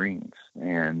struggling on the greens,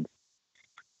 and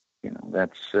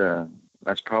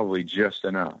that's probably just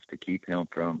enough to keep him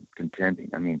from contending.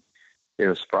 I mean, it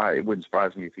wouldn't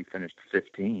surprise me if he finished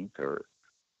 15th or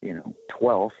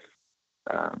 12th.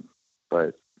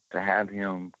 But to have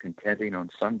him contending on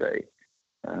Sunday,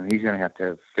 he's going to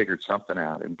have figured something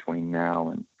out in between now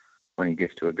and when he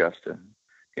gets to Augusta.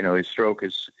 His stroke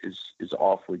is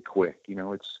awfully quick.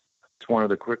 It's one of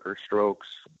the quicker strokes,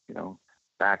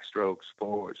 back strokes,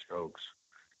 forward strokes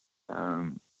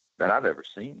that I've ever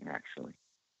seen, actually.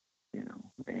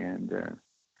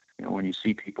 When you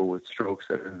see people with strokes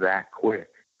that are that quick,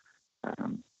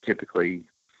 typically,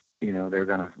 they're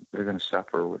gonna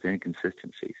suffer with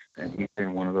inconsistencies, and he's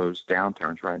in one of those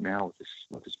downturns right now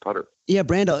with his putter. Yeah,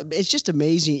 Brandel, it's just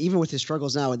amazing, even with his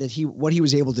struggles now, that what he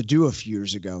was able to do a few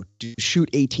years ago to shoot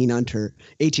 18 under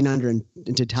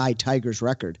and to tie Tiger's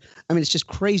record. I mean, it's just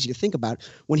crazy to think about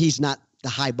when he's not the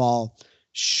high ball,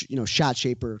 shot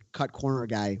shaper, cut corner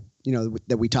guy,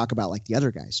 that we talk about like the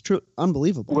other guys. True,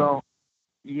 unbelievable. Well,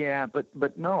 yeah,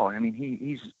 but no, I mean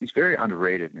he's very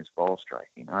underrated in his ball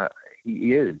striking.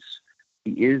 He is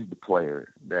the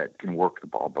player that can work the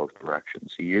ball both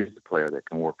directions. He is the player that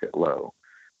can work it low.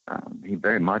 He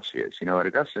very much is. At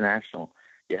Augusta National,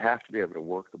 you have to be able to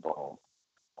work the ball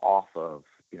off of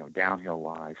downhill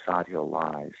lies, side hill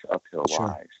lies, uphill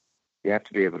lies. You have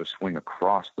to be able to swing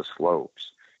across the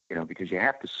slopes. Because you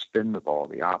have to spin the ball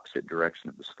the opposite direction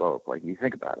of the slope. Like you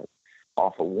think about it,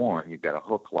 off of one, you've got a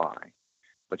hook lie.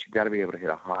 But you've got to be able to hit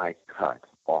a high cut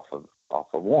off of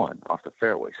one, off the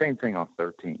fairway. Same thing on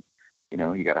 13.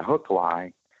 You got a hook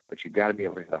lie, but you've got to be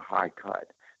able to hit a high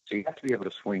cut. So you have to be able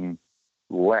to swing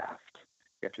left.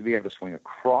 You have to be able to swing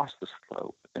across the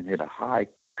slope and hit a high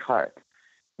cut,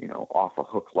 off a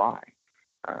hook lie.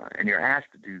 And you're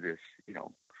asked to do this,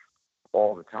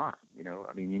 all the time.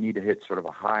 I mean, you need to hit sort of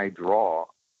a high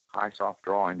soft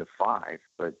draw into 5,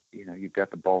 but, you've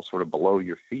got the ball sort of below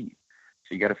your feet.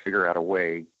 So you got to figure out a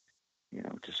way,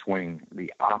 to swing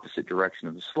the opposite direction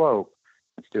of the slope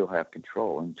and still have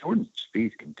control. And Jordan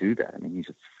Spieth can do that. I mean, he's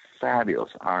a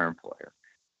fabulous iron player.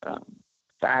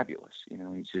 Fabulous.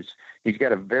 He's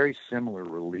got a very similar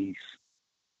release,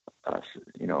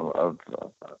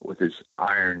 with his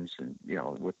irons and,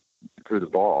 through the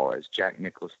ball as Jack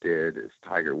Nicklaus did, as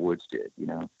Tiger Woods did,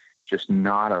 just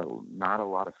not a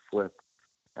lot of flip,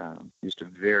 just a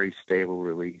very stable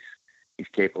release. He's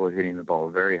capable of hitting the ball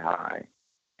very high.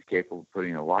 He's capable of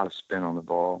putting a lot of spin on the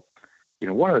ball.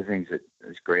 One of the things that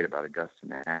is great about Augusta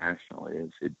National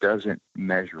is it doesn't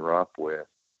measure up with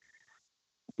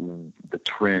the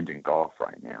trend in golf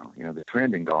right now. The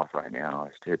trend in golf right now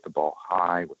is to hit the ball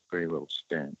high with very little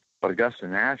spin. But Augusta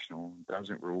National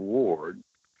doesn't reward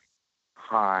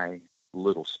high,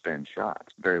 little spin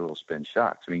shots, very little spin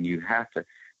shots. I mean, you have to,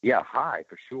 high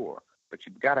for sure, but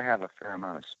you've got to have a fair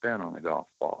amount of spin on the golf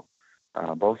ball.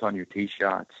 Both on your tee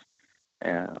shots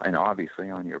and obviously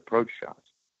on your approach shots.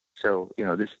 So,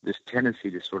 this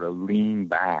tendency to sort of lean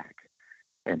back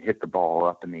and hit the ball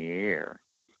up in the air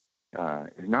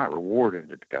is not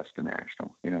rewarded at Augusta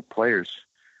National. Players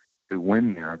who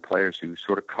win there are players who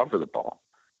sort of cover the ball.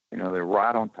 They're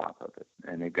right on top of it,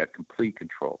 and they've got complete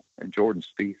control. And Jordan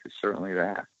Spieth is certainly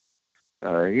that.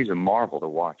 He's a marvel to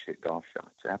watch hit golf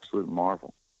shots, absolute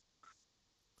marvel.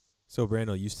 So,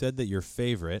 Brandel, you said that your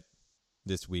favorite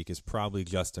this week is probably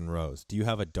Justin Rose. Do you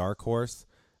have a dark horse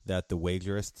that the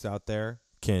wagerists out there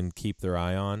can keep their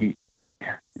eye on?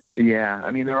 Yeah, I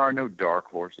mean, there are no dark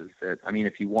horses.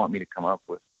 If you want me to come up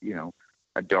with,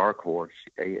 a dark horse,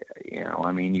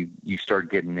 you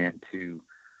start getting into,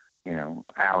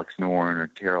 Alex Noren or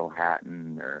Tyrrell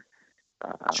Hatton or,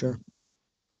 sure.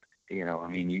 They're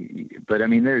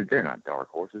not dark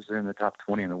horses. They're in the top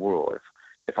 20 in the world.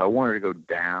 If I wanted to go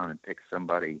down and pick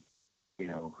somebody,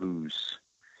 who's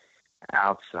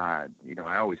outside,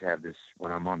 I always have this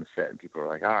when I'm on the set and people are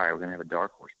like, all right, we're going to have a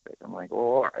dark horse pick. I'm like, well,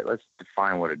 all right, let's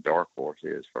define what a dark horse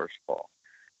is, first of all.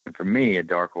 And for me, a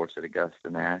dark horse at Augusta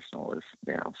National is,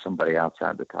 somebody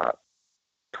outside the top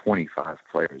 25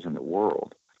 players in the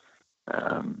world.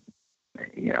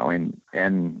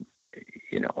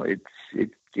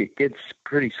 It gets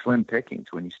pretty slim pickings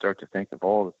when you start to think of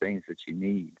all the things that you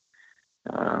need.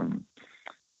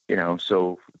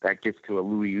 So that gets to a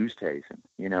Louis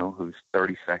Oosthuizen, who's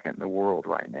 32nd in the world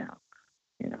right now,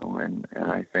 and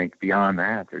I think beyond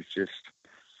that, there's just,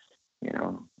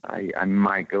 I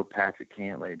might go Patrick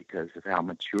Cantlay because of how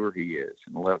mature he is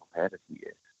and level-headed he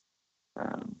is.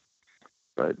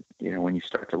 But, when you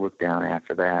start to look down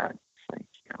after that, it's like,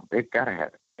 they've got to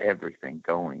have everything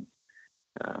going.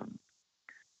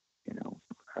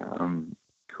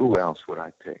 Who else would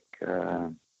I pick?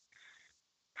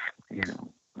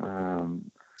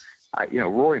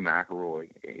 Rory McIlroy,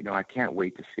 I can't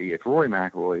wait to see if Rory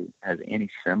McIlroy has any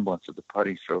semblance of the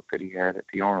putting stroke that he had at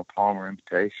the Arnold Palmer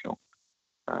Invitational.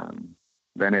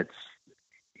 Then it's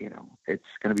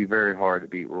going to be very hard to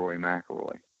beat Rory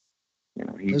McIlroy.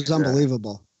 He's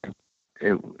unbelievable.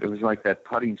 It was like that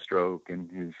putting stroke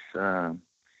and his, it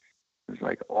was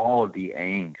like all of the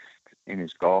angst in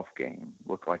his golf game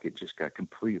looked like it just got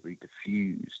completely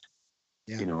diffused.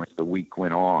 Yeah. As the week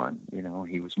went on,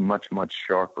 he was much, much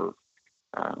sharper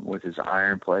with his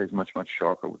iron play, much, much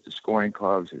sharper with the scoring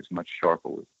clubs. He was much sharper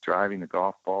with driving the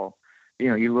golf ball.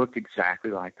 He looked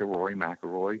exactly like the Rory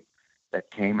McIlroy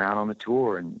that came out on the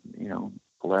tour and,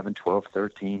 11, 12,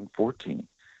 13, 14.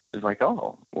 It's like,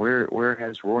 oh, where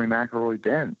has Rory McIlroy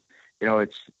been?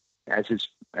 It's as his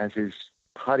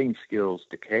putting skills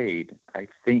decayed, I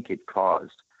think it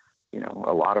caused,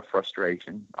 a lot of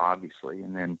frustration, obviously,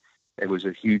 and then it was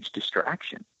a huge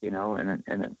distraction,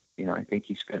 and I think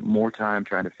he spent more time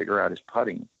trying to figure out his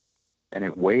putting, and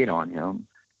it weighed on him,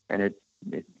 and it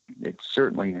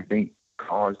certainly, I think,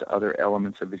 caused other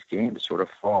elements of his game to sort of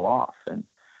fall off, and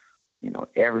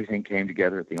everything came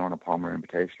together at the Arnold Palmer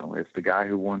Invitational. If the guy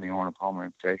who won the Arnold Palmer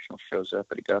Invitational shows up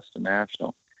at Augusta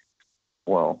National,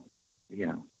 well,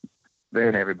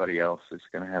 then everybody else is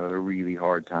going to have a really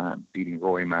hard time beating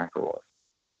Rory McIlroy.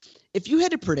 If you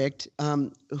had to predict,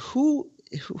 who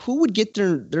would get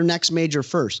their next major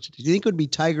first? Do you think it would be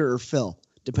Tiger or Phil,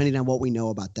 depending on what we know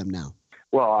about them now?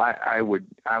 Well, I would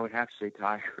have to say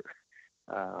Tiger,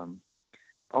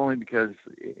 only because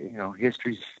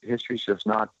history's just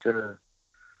not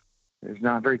is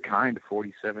not very kind to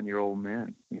 47-year-old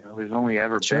men. There's only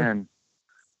ever been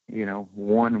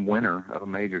one winner of a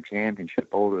major championship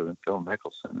older than Phil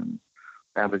Mickelson, and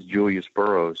that was Julius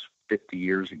Burrows 50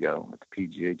 years ago at the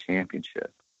PGA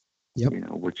Championship. Yep.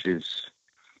 Which is,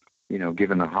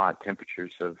 given the hot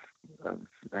temperatures of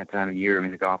that time of year, I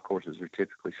mean, the golf courses are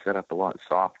typically set up a lot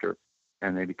softer,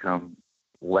 and they become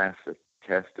less a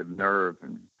test of nerve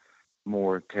and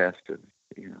more a test of,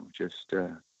 just,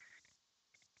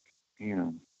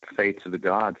 fates of the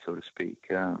gods, so to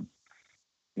speak.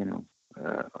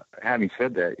 Having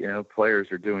said that,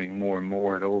 players are doing more and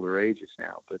more at older ages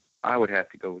now, but I would have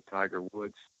to go with Tiger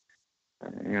Woods.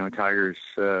 Tiger's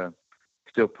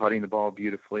still putting the ball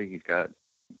beautifully. He's got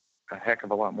a heck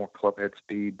of a lot more club head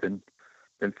speed than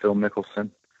Phil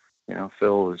Mickelson.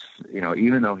 Phil is,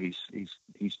 even though he's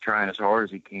trying as hard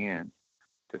as he can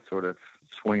to sort of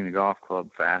swing the golf club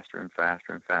faster and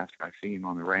faster and faster. I've seen him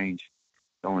on the range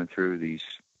going through these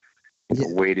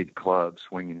weighted clubs,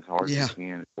 swinging as hard as he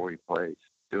can before he plays,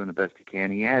 doing the best he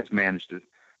can. He has managed to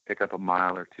pick up a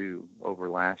mile or two over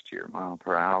last year, mile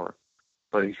per hour,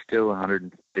 but he's still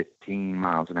 115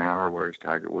 miles an hour, whereas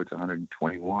Tiger Woods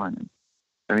 121. And,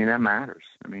 I mean, that matters.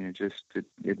 I mean,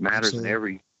 it matters Absolutely. in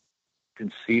every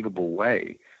conceivable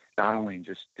way, not only in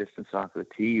just distance off the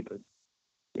tee, but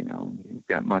you've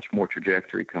got much more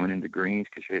trajectory coming into greens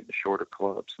because you're hitting the shorter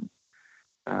clubs. And,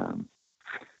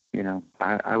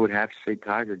 I would have to say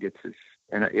Tiger gets his.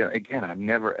 And again, I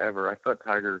never thought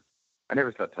Tiger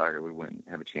would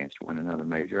have a chance to win another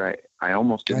major. I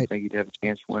almost didn't think he'd have a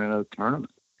chance to win another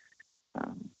tournament.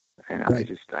 I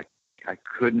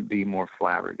couldn't be more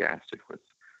flabbergasted with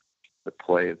the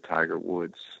play of Tiger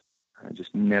Woods. I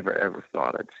just never ever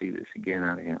thought I'd see this again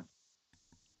out of him.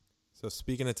 So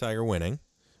speaking of Tiger winning,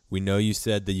 we know you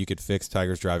said that you could fix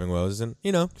Tiger's driving woes in,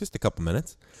 just a couple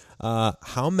minutes.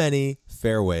 How many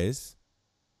fairways,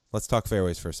 let's talk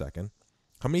fairways for a second.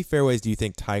 How many fairways do you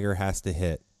think Tiger has to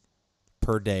hit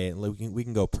per day, and we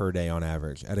can go per day on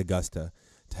average, at Augusta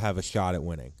to have a shot at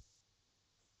winning?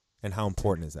 And how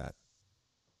important is that?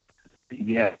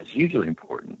 Yeah, it's hugely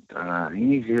important. He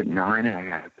needs to hit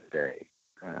 9.5 a day.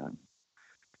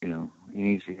 He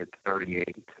needs to hit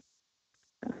 38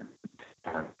 to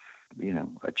have,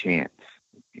 a chance.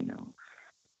 One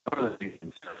of the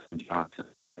reasons Dustin Johnson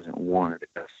hasn't won at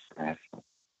Augusta National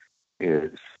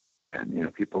is,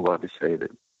 and people love to say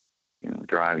that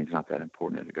driving's not that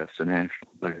important at Augusta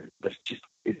National, but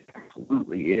it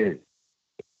absolutely is.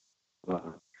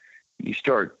 You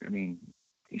start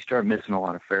missing a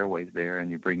lot of fairways there, and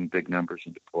you're bringing big numbers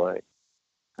into play.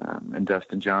 And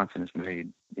Dustin Johnson has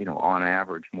made, on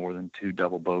average, more than 2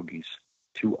 double bogeys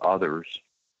to others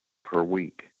per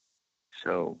week.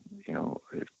 So,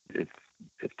 if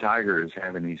Tiger is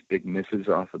having these big misses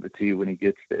off of the tee when he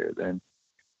gets there, then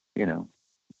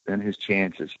his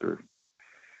chances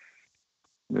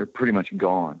they're pretty much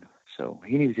gone. So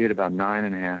he needs to hit about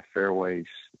 9.5 fairways,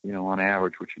 on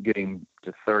average, which would get him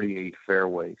to 38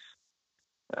 fairways.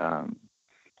 And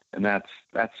that's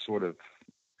sort of,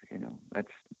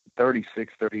 that's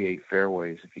 36, 38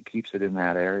 fairways. If he keeps it in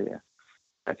that area,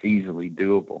 that's easily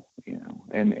doable,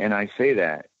 And I say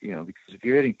that, because if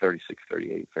you're hitting 36,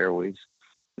 38 fairways,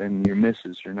 then your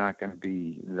misses are not going to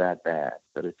be that bad.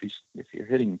 But if you're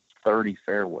hitting 30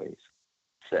 fairways,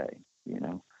 say,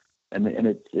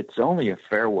 and it's only a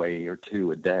fairway or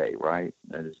two a day, right?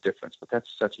 That is difference, but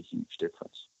that's such a huge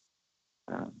difference.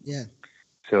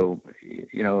 So,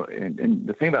 and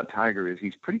the thing about Tiger is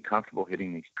he's pretty comfortable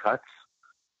hitting these cuts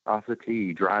off the tee.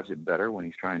 He drives it better when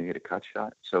he's trying to hit a cut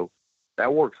shot. So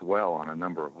that works well on a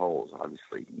number of holes,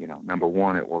 obviously. Number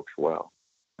 1, it works well.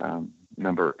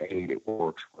 Number 8, it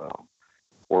works well.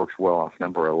 works well off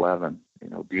number 11,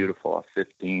 beautiful off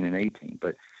 15 and 18.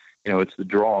 But, it's the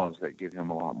draws that give him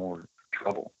a lot more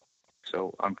trouble.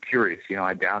 So I'm curious,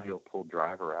 I doubt he'll pull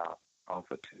driver out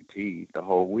off a 2T the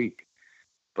whole week.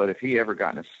 But if he ever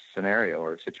got in a scenario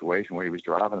or a situation where he was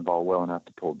driving the ball well enough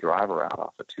to pull driver out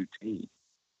off a 2T,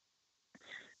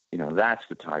 that's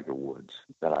the Tiger Woods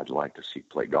that I'd like to see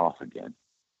play golf again.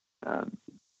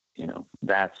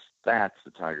 That's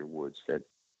the Tiger Woods that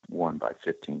won by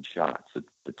 15 shots.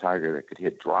 The Tiger that could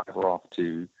hit driver off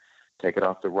 2, take it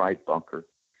off the right bunker,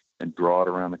 and draw it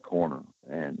around the corner.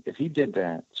 And if he did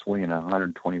that swinging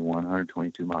 121,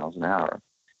 122 miles an hour,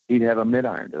 he'd have a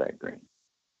mid-iron to that green,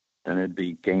 and it'd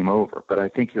be game over. But I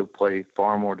think he'll play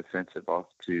far more defensive off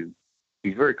 2.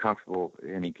 He's very comfortable,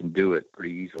 and he can do it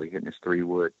pretty easily, hitting his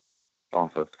 3-wood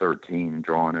off of 13 and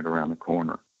drawing it around the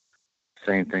corner.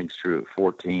 Same thing's true at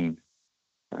 14.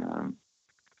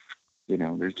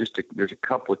 There's a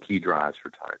couple of key drives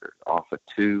for Tiger. Off a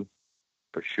 2,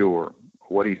 for sure.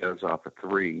 What he does off a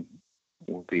 3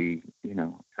 will be,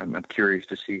 I'm curious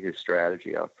to see his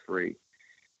strategy off 3.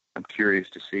 I'm curious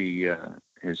to see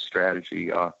his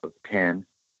strategy off of 10,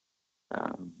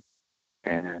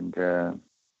 and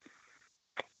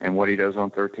what he does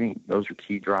on 13. Those are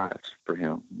key drives for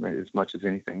him. As much as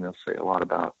anything, they'll say a lot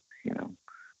about,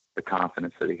 the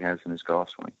confidence that he has in his golf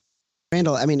swing.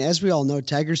 Brandel, as we all know,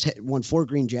 Tiger's won 4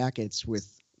 green jackets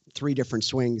with 3 different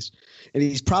swings, and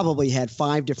he's probably had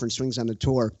 5 different swings on the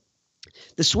tour.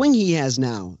 The swing he has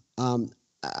now,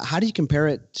 how do you compare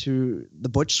it to the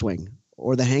Butch swing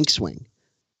or the Hank swing?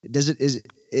 Is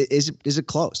it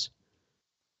close?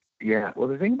 Yeah. Well,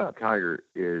 the thing about Tiger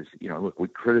is, look, we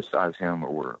criticize him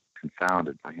or we're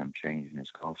confounded by him changing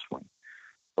his golf swing.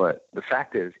 But the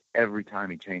fact is, every time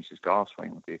he changed his golf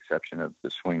swing, with the exception of the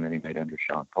swing that he made under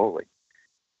Sean Foley,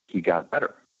 he got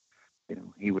better.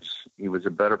 He was a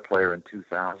better player in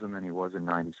 2000 than he was in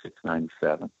 96,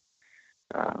 97.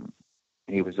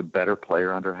 He was a better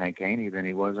player under Hank Haney than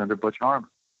he was under Butch Harmon.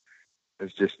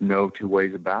 There's just no two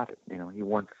ways about it. He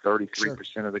won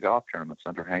 33% of the golf tournaments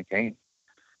under Hank Haney.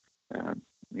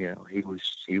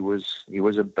 He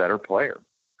was a better player.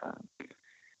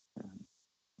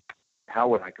 How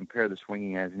would I compare the swing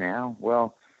he has now?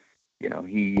 Well,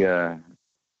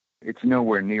 it's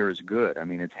nowhere near as good.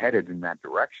 It's headed in that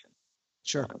direction.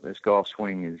 Sure. This golf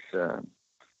swing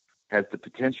has the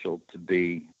potential to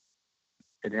be.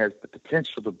 It has the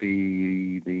potential to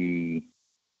be the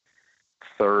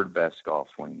 3rd best golf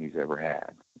swing he's ever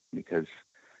had, because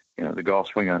the golf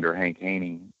swing under Hank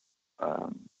Haney,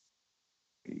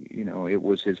 it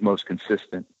was his most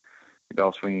consistent. The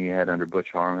golf swing he had under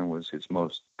Butch Harmon was his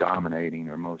most dominating,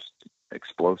 or most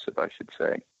explosive, I should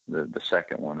say, the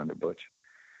second one under Butch.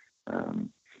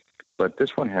 But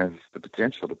this one has the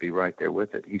potential to be right there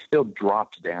with it. He still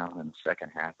drops down in the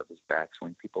second half of his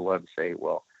backswing. People love to say,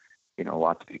 well,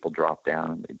 lots of people drop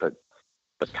down, but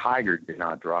Tiger did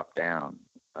not drop down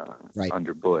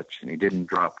under Butch, and he didn't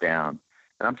drop down.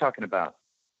 And I'm not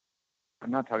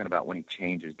talking about when he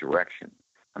changes direction.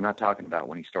 I'm not talking about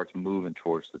when he starts moving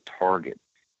towards the target.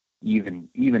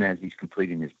 Even as he's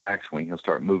completing his backswing, he'll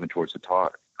start moving towards the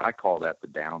target. I call that the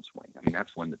downswing.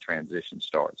 that's when the transition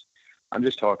starts. I'm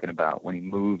just talking about when he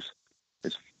moves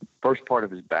his first part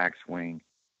of his backswing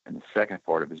and the second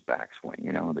part of his backswing,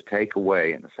 the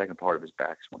takeaway and the second part of his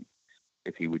backswing.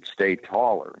 If he would stay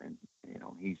taller, and,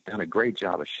 he's done a great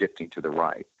job of shifting to the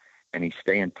right, and he's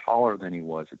staying taller than he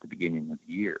was at the beginning of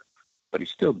the year, but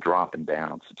he's still dropping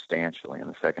down substantially in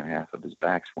the second half of his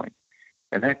backswing.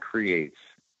 And that creates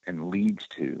and leads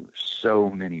to so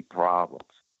many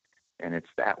problems. And it's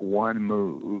that one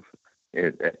move,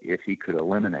 if he could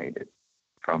eliminate it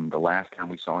from the last time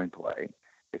we saw him play,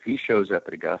 if he shows up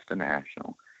at Augusta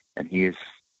National and he is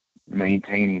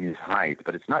maintaining his height,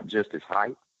 but it's not just his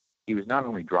height. He was not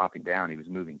only dropping down, he was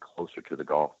moving closer to the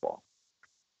golf ball.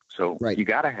 So you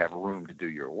got to have room to do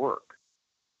your work.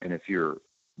 And if you're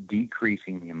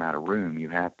decreasing the amount of room you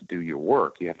have to do your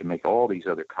work, you have to make all these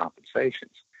other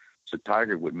compensations. So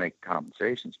Tiger would make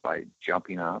compensations by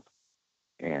jumping up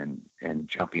and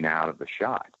jumping out of the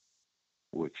shot,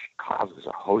 which causes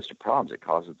a host of problems. It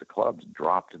causes the club to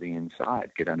drop to the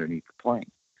inside, get underneath the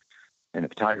plane. And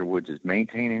if Tiger Woods is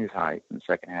maintaining his height in the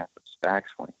second half of his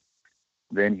backswing,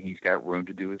 then he's got room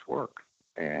to do his work.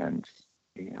 And,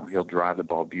 he'll drive the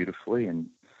ball beautifully, and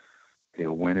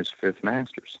he'll win his 5th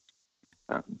Masters.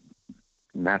 And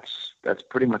that's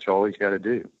pretty much all he's got to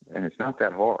do. And it's not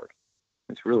that hard.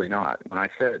 It's really not. When I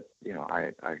said,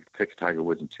 I fixed Tiger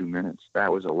Woods in 2 minutes,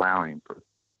 that was allowing for,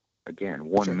 again,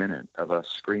 1 minute of us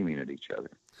screaming at each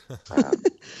other.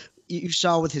 you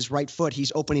saw with his right foot,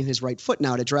 he's opening his right foot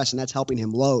now to dress, and that's helping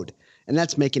him load. And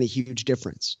that's making a huge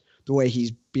difference, the way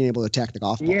he's being able to attack the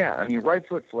golf ball. Yeah, I mean, right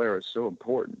foot flare is so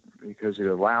important because it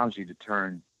allows you to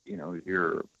turn,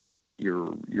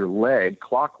 your leg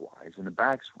clockwise in the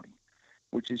backswing,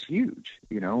 which is huge.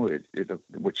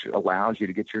 Which allows you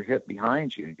to get your hip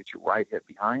behind you and get your right hip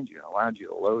behind you, and allows you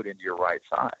to load into your right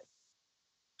side.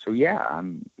 So yeah,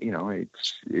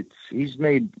 he's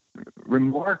made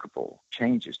remarkable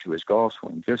changes to his golf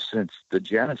swing just since the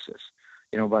genesis.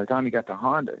 By the time he got to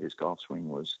Honda, his golf swing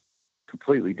was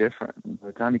completely different. And by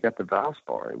the time he got the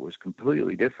Valspar, it was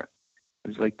completely different. It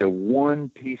was like the one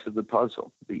piece of the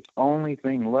puzzle. The only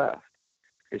thing left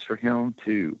is for him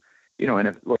to,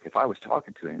 and if I was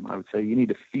talking to him, I would say you need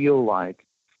to feel like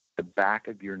the back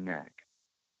of your neck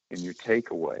and your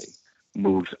takeaway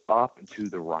moves up and to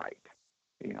the right.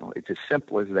 It's as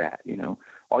simple as that.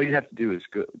 All you have to do is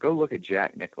go look at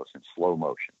Jack Nicklaus in slow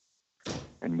motion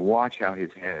and watch how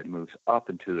his head moves up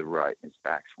and to the right in his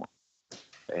backswing.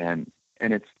 And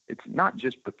it's not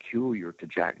just peculiar to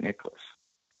Jack Nicklaus.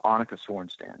 Annika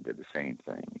Sorenstam did the same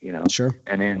thing, Sure.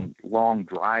 And in long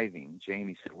driving,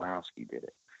 Jamie Sadlowski did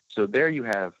it. So there you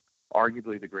have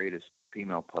arguably the greatest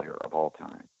female player of all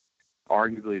time,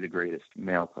 arguably the greatest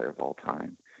male player of all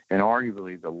time, and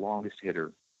arguably the longest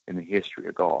hitter in the history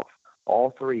of golf.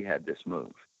 All three had this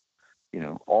move,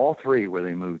 all three where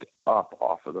they moved up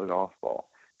off of the golf ball.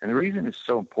 And the reason it's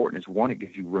so important is, one, it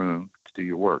gives you room to do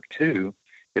your work. Two,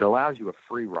 it allows you a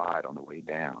free ride on the way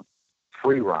down.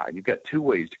 Free ride. You've got two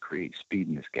ways to create speed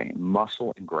in this game: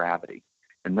 muscle and gravity.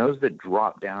 And those that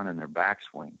drop down in their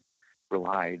backswing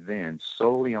rely then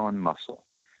solely on muscle.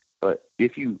 But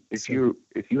if you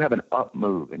have an up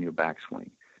move in your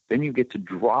backswing, then you get to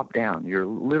drop down. You're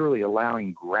literally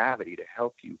allowing gravity to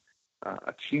help you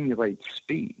accumulate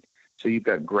speed. So you've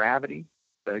got gravity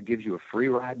that gives you a free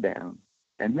ride down,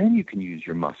 and then you can use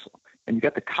your muscle. And you've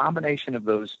got the combination of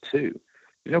those two.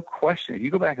 There's no question. If you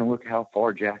go back and look how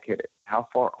far Jack hit it, how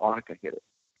far Annika hit it,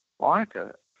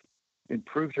 Annika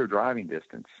improved her driving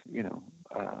distance,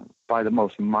 by the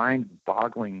most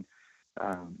mind-boggling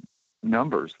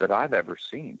numbers that I've ever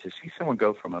seen. To see someone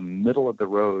go from a middle of the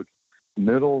road,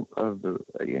 middle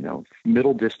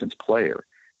distance player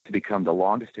to become the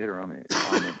longest hitter on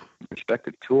the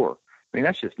respective tour, I mean,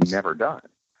 that's just never done.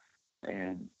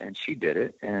 And she did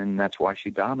it, and that's why she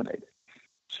dominated.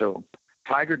 So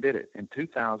Tiger did it. In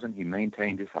 2000, he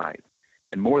maintained his height.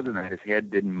 And more than that, his head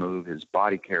didn't move. His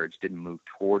body carriage didn't move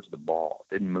towards the ball,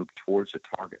 didn't move towards the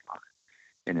target line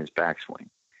in his backswing.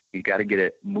 You got to get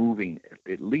it moving,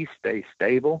 at least stay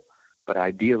stable, but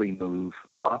ideally move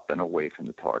up and away from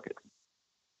the target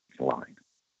line.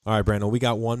 All right, Brandel, we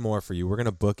got one more for you. We're going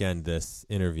to bookend this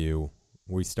interview.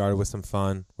 We started with some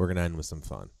fun. We're going to end with some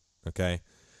fun, okay?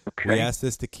 We asked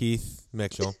this to Keith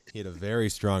Mitchell. He had a very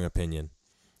strong opinion,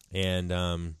 and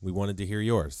we wanted to hear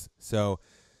yours. So,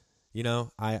 you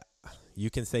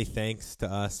can say thanks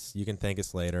to us. You can thank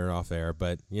us later off air,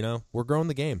 but, we're growing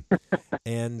the game.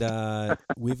 And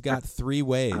we've got three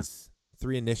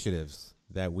initiatives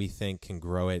that we think can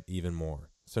grow it even more.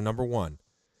 So, number one,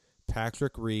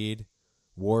 Patrick Reed,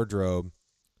 wardrobe,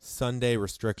 Sunday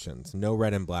restrictions. No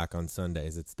red and black on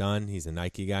Sundays. It's done. He's a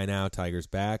Nike guy now. Tiger's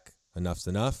back. Enough's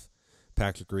enough.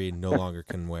 Patrick Reed no longer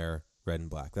can wear red and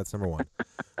black. That's number one.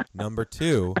 Number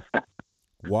two,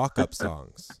 walk-up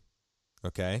songs.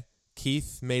 Okay?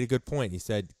 Keith made a good point. He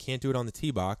said, can't do it on the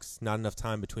tee box. Not enough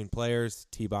time between players.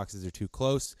 Tee boxes are too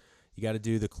close. You got to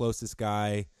do the closest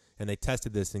guy. And they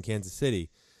tested this in Kansas City.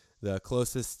 The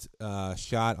closest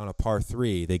shot on a par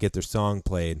 3, they get their song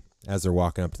played as they're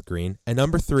walking up to the green. And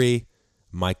number 3,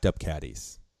 mic'd up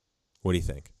caddies. What do you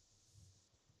think?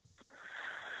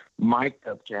 Mic'd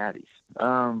up caddies.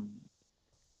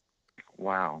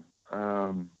 Wow.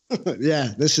 Yeah,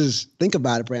 think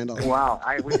about it, Brandel. Wow.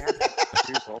 We have to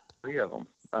choose all three of them.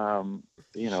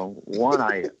 One,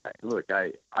 I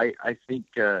think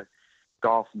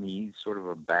golf needs sort of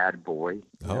a bad boy,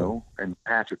 and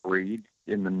Patrick Reed,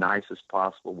 in the nicest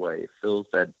possible way, fills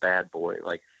that bad boy.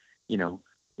 Like, in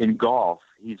golf,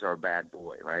 he's our bad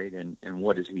boy, right? And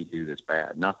what does he do that's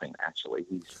bad? Nothing, actually.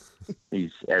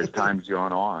 He's as time's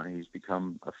gone on, he's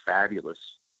become a fabulous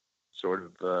sort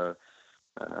of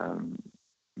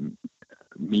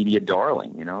media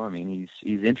darling. I mean,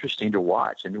 he's interesting to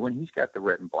watch. And when he's got the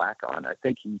red and black on, I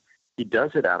think he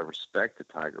does it out of respect to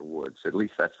Tiger Woods. At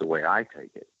least that's the way I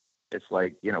take it. It's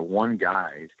like, one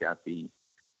guy's got the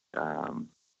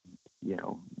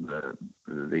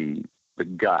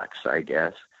guts, I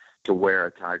guess, to wear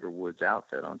a Tiger Woods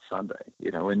outfit on Sunday.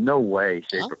 In no way,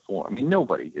 shape, or form. I mean,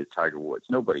 nobody is Tiger Woods.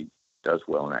 Nobody does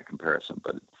well in that comparison.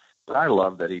 But But I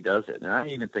love that he does it, and I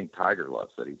even think Tiger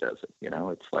loves that he does it.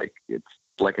 It's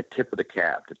like a tip of the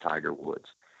cap to Tiger Woods.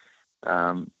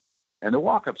 And the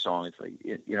walk-up song, it's like,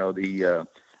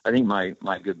 I think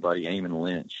my good buddy Eamon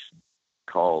Lynch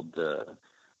called,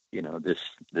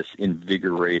 this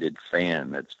invigorated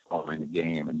fan that's following the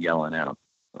game and yelling out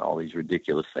all these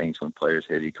ridiculous things when players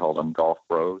hit. He called them golf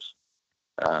bros.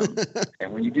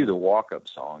 And when you do the walk-up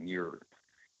song, you're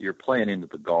playing into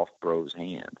the golf bros'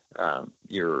 hand.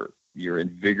 You're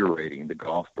invigorating the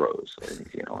golf bros,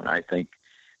 and I think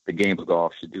the game of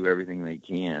golf should do everything they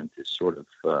can to sort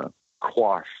of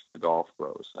quash the golf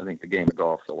bros. I think the game of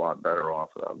golf is a lot better off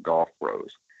without golf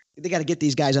bros. They got to get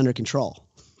these guys under control.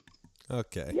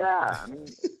 Okay. Yeah,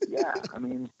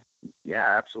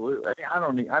 yeah, absolutely. I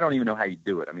don't even know how you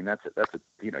do it. I mean, that's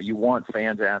you want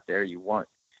fans out there. You want,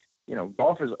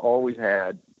 golf has always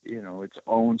had, its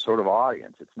own sort of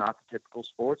audience. It's not the typical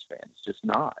sports fan. It's just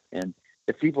not. And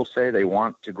if people say they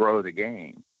want to grow the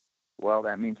game, well,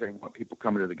 that means they want people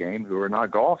coming to the game who are not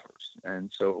golfers.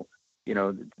 And so,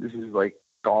 this is like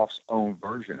golf's own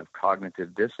version of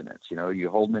cognitive dissonance. You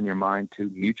hold them in your mind two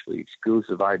mutually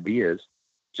exclusive ideas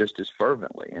just as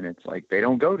fervently, and it's like they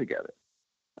don't go together.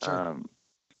 Sure.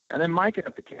 And then miking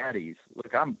up the caddies.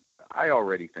 Look, I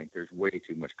already think there's way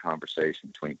too much conversation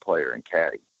between player and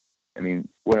caddy. I mean,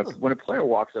 when a player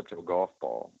walks up to a golf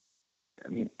ball, I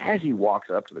mean, as he walks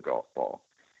up to the golf ball,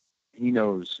 he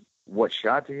knows what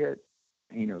shot to hit.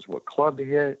 He knows what club to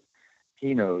hit.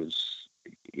 He knows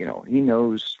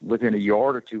within a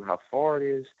yard or two how far it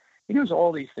is. He knows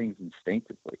all these things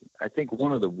instinctively. I think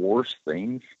one of the worst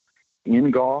things in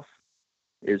golf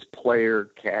is player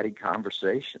caddy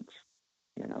conversations.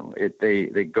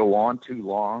 They go on too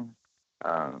long.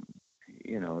 I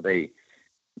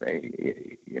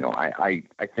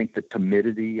think the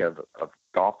timidity of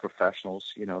golf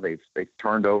professionals, they've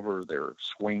turned over their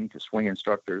swing to swing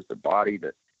instructors, their body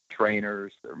to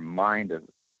trainers, their mind to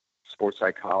sports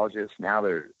psychologists. Now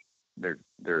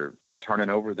they're turning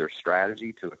over their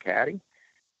strategy to a caddy.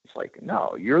 It's like,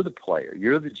 no, you're the player,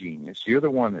 you're the genius, you're the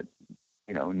one that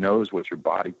knows what your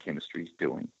body chemistry is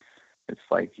doing. It's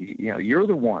like, you're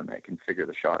the one that can figure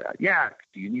the shot out. Yeah,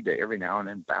 do you need to every now and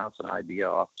then bounce an idea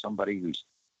off somebody who's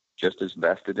just as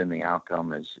vested in the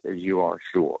outcome as you are?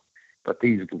 Sure. But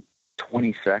these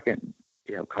 20-second,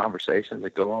 conversations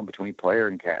that go on between player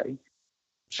and caddy,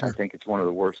 sure. I think it's one of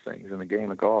the worst things in the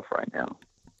game of golf right now.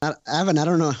 Evan, I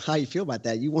don't know how you feel about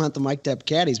that. You want the mic'd up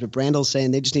caddies, but Brandel's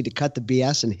saying they just need to cut the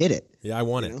BS and hit it. Yeah, I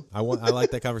want it. I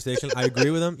like that conversation. I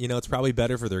agree with him. It's probably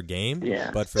better for their game, yeah.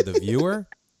 But for the viewer,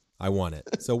 I want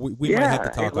it. So we might have to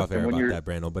talk off air about that,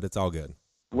 Brandel, but it's all good.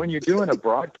 When you're doing a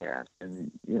broadcast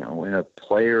and, when a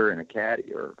player and a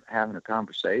caddy are having a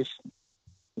conversation,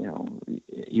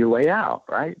 you lay out,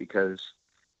 right? Because,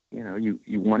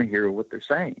 you want to hear what they're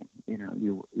saying.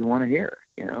 You want to hear,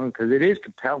 because it is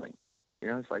compelling.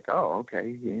 It's like, oh,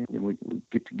 okay, we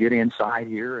get inside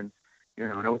here and,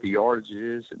 know what the yardage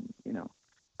is. And,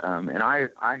 and I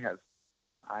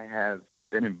have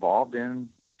been involved in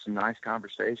some nice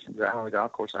conversations out on the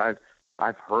golf course.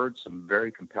 I've heard some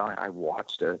very compelling. I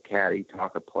watched a caddy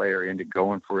talk a player into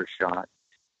going for a shot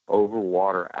over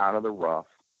water out of the rough,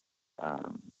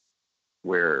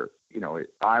 where,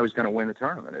 I was going to win the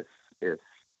tournament if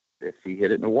he hit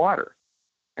it in the water.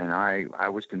 And I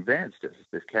was convinced if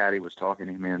this caddy was talking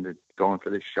him into going for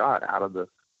this shot out of the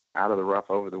rough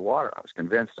over the water. I was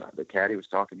convinced the caddy was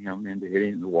talking him into hitting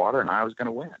it in the water, and I was going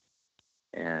to win.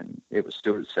 And it was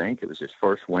Stuart Sink. It was his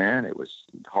first win. It was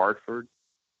Hartford.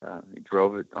 He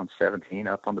drove it on 17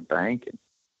 up on the bank. And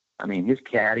I mean, his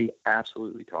caddy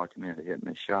absolutely talked him into hitting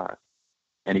this shot,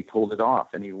 and he pulled it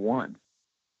off, and he won.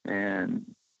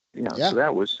 And so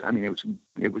that was,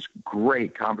 it was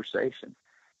great conversation.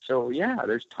 So yeah,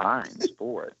 there's times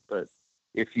for it, but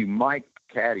if you mic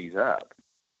caddies up,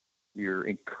 you're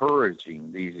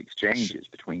encouraging these exchanges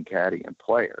between caddy and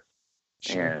player.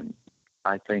 Sure. And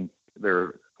I think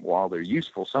while they're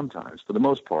useful sometimes, for the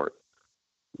most part,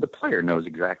 the player knows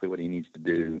exactly what he needs to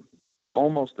do.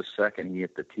 Almost the second he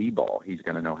hit the tee ball, he's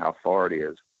going to know how far it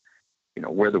is,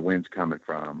 where the wind's coming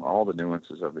from, all the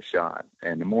nuances of the shot.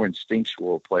 And the more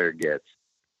instinctual a player gets,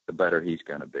 the better he's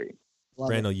going to be.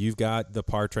 Brandel, you've got the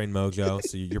par train mojo,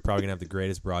 so you're probably going to have the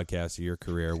greatest broadcast of your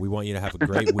career. We want you to have a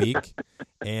great week.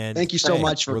 And thank you so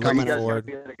much for coming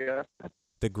forward.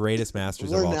 The greatest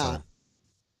Masters of all time.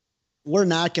 We're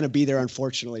not going to be there,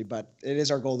 unfortunately, but it is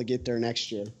our goal to get there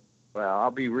next year. Well, I'll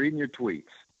be reading your tweets.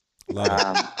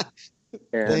 Love it.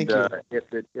 And thank you.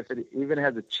 If it even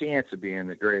has a chance of being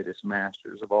the greatest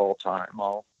Masters of all time,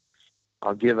 I'll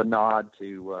give a nod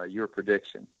to your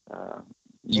prediction.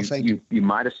 thank you. You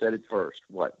might have said it first.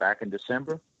 What, back in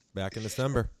December? Back in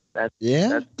December. That's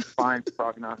fine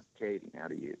prognosticating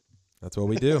out of you. That's what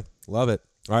we do. Love it.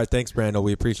 All right, thanks, Brandel.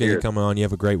 We appreciate you coming on. You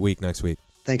have a great week next week.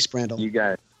 Thanks, Brandel. You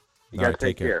guys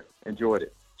take care. Enjoyed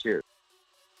it. Cheers.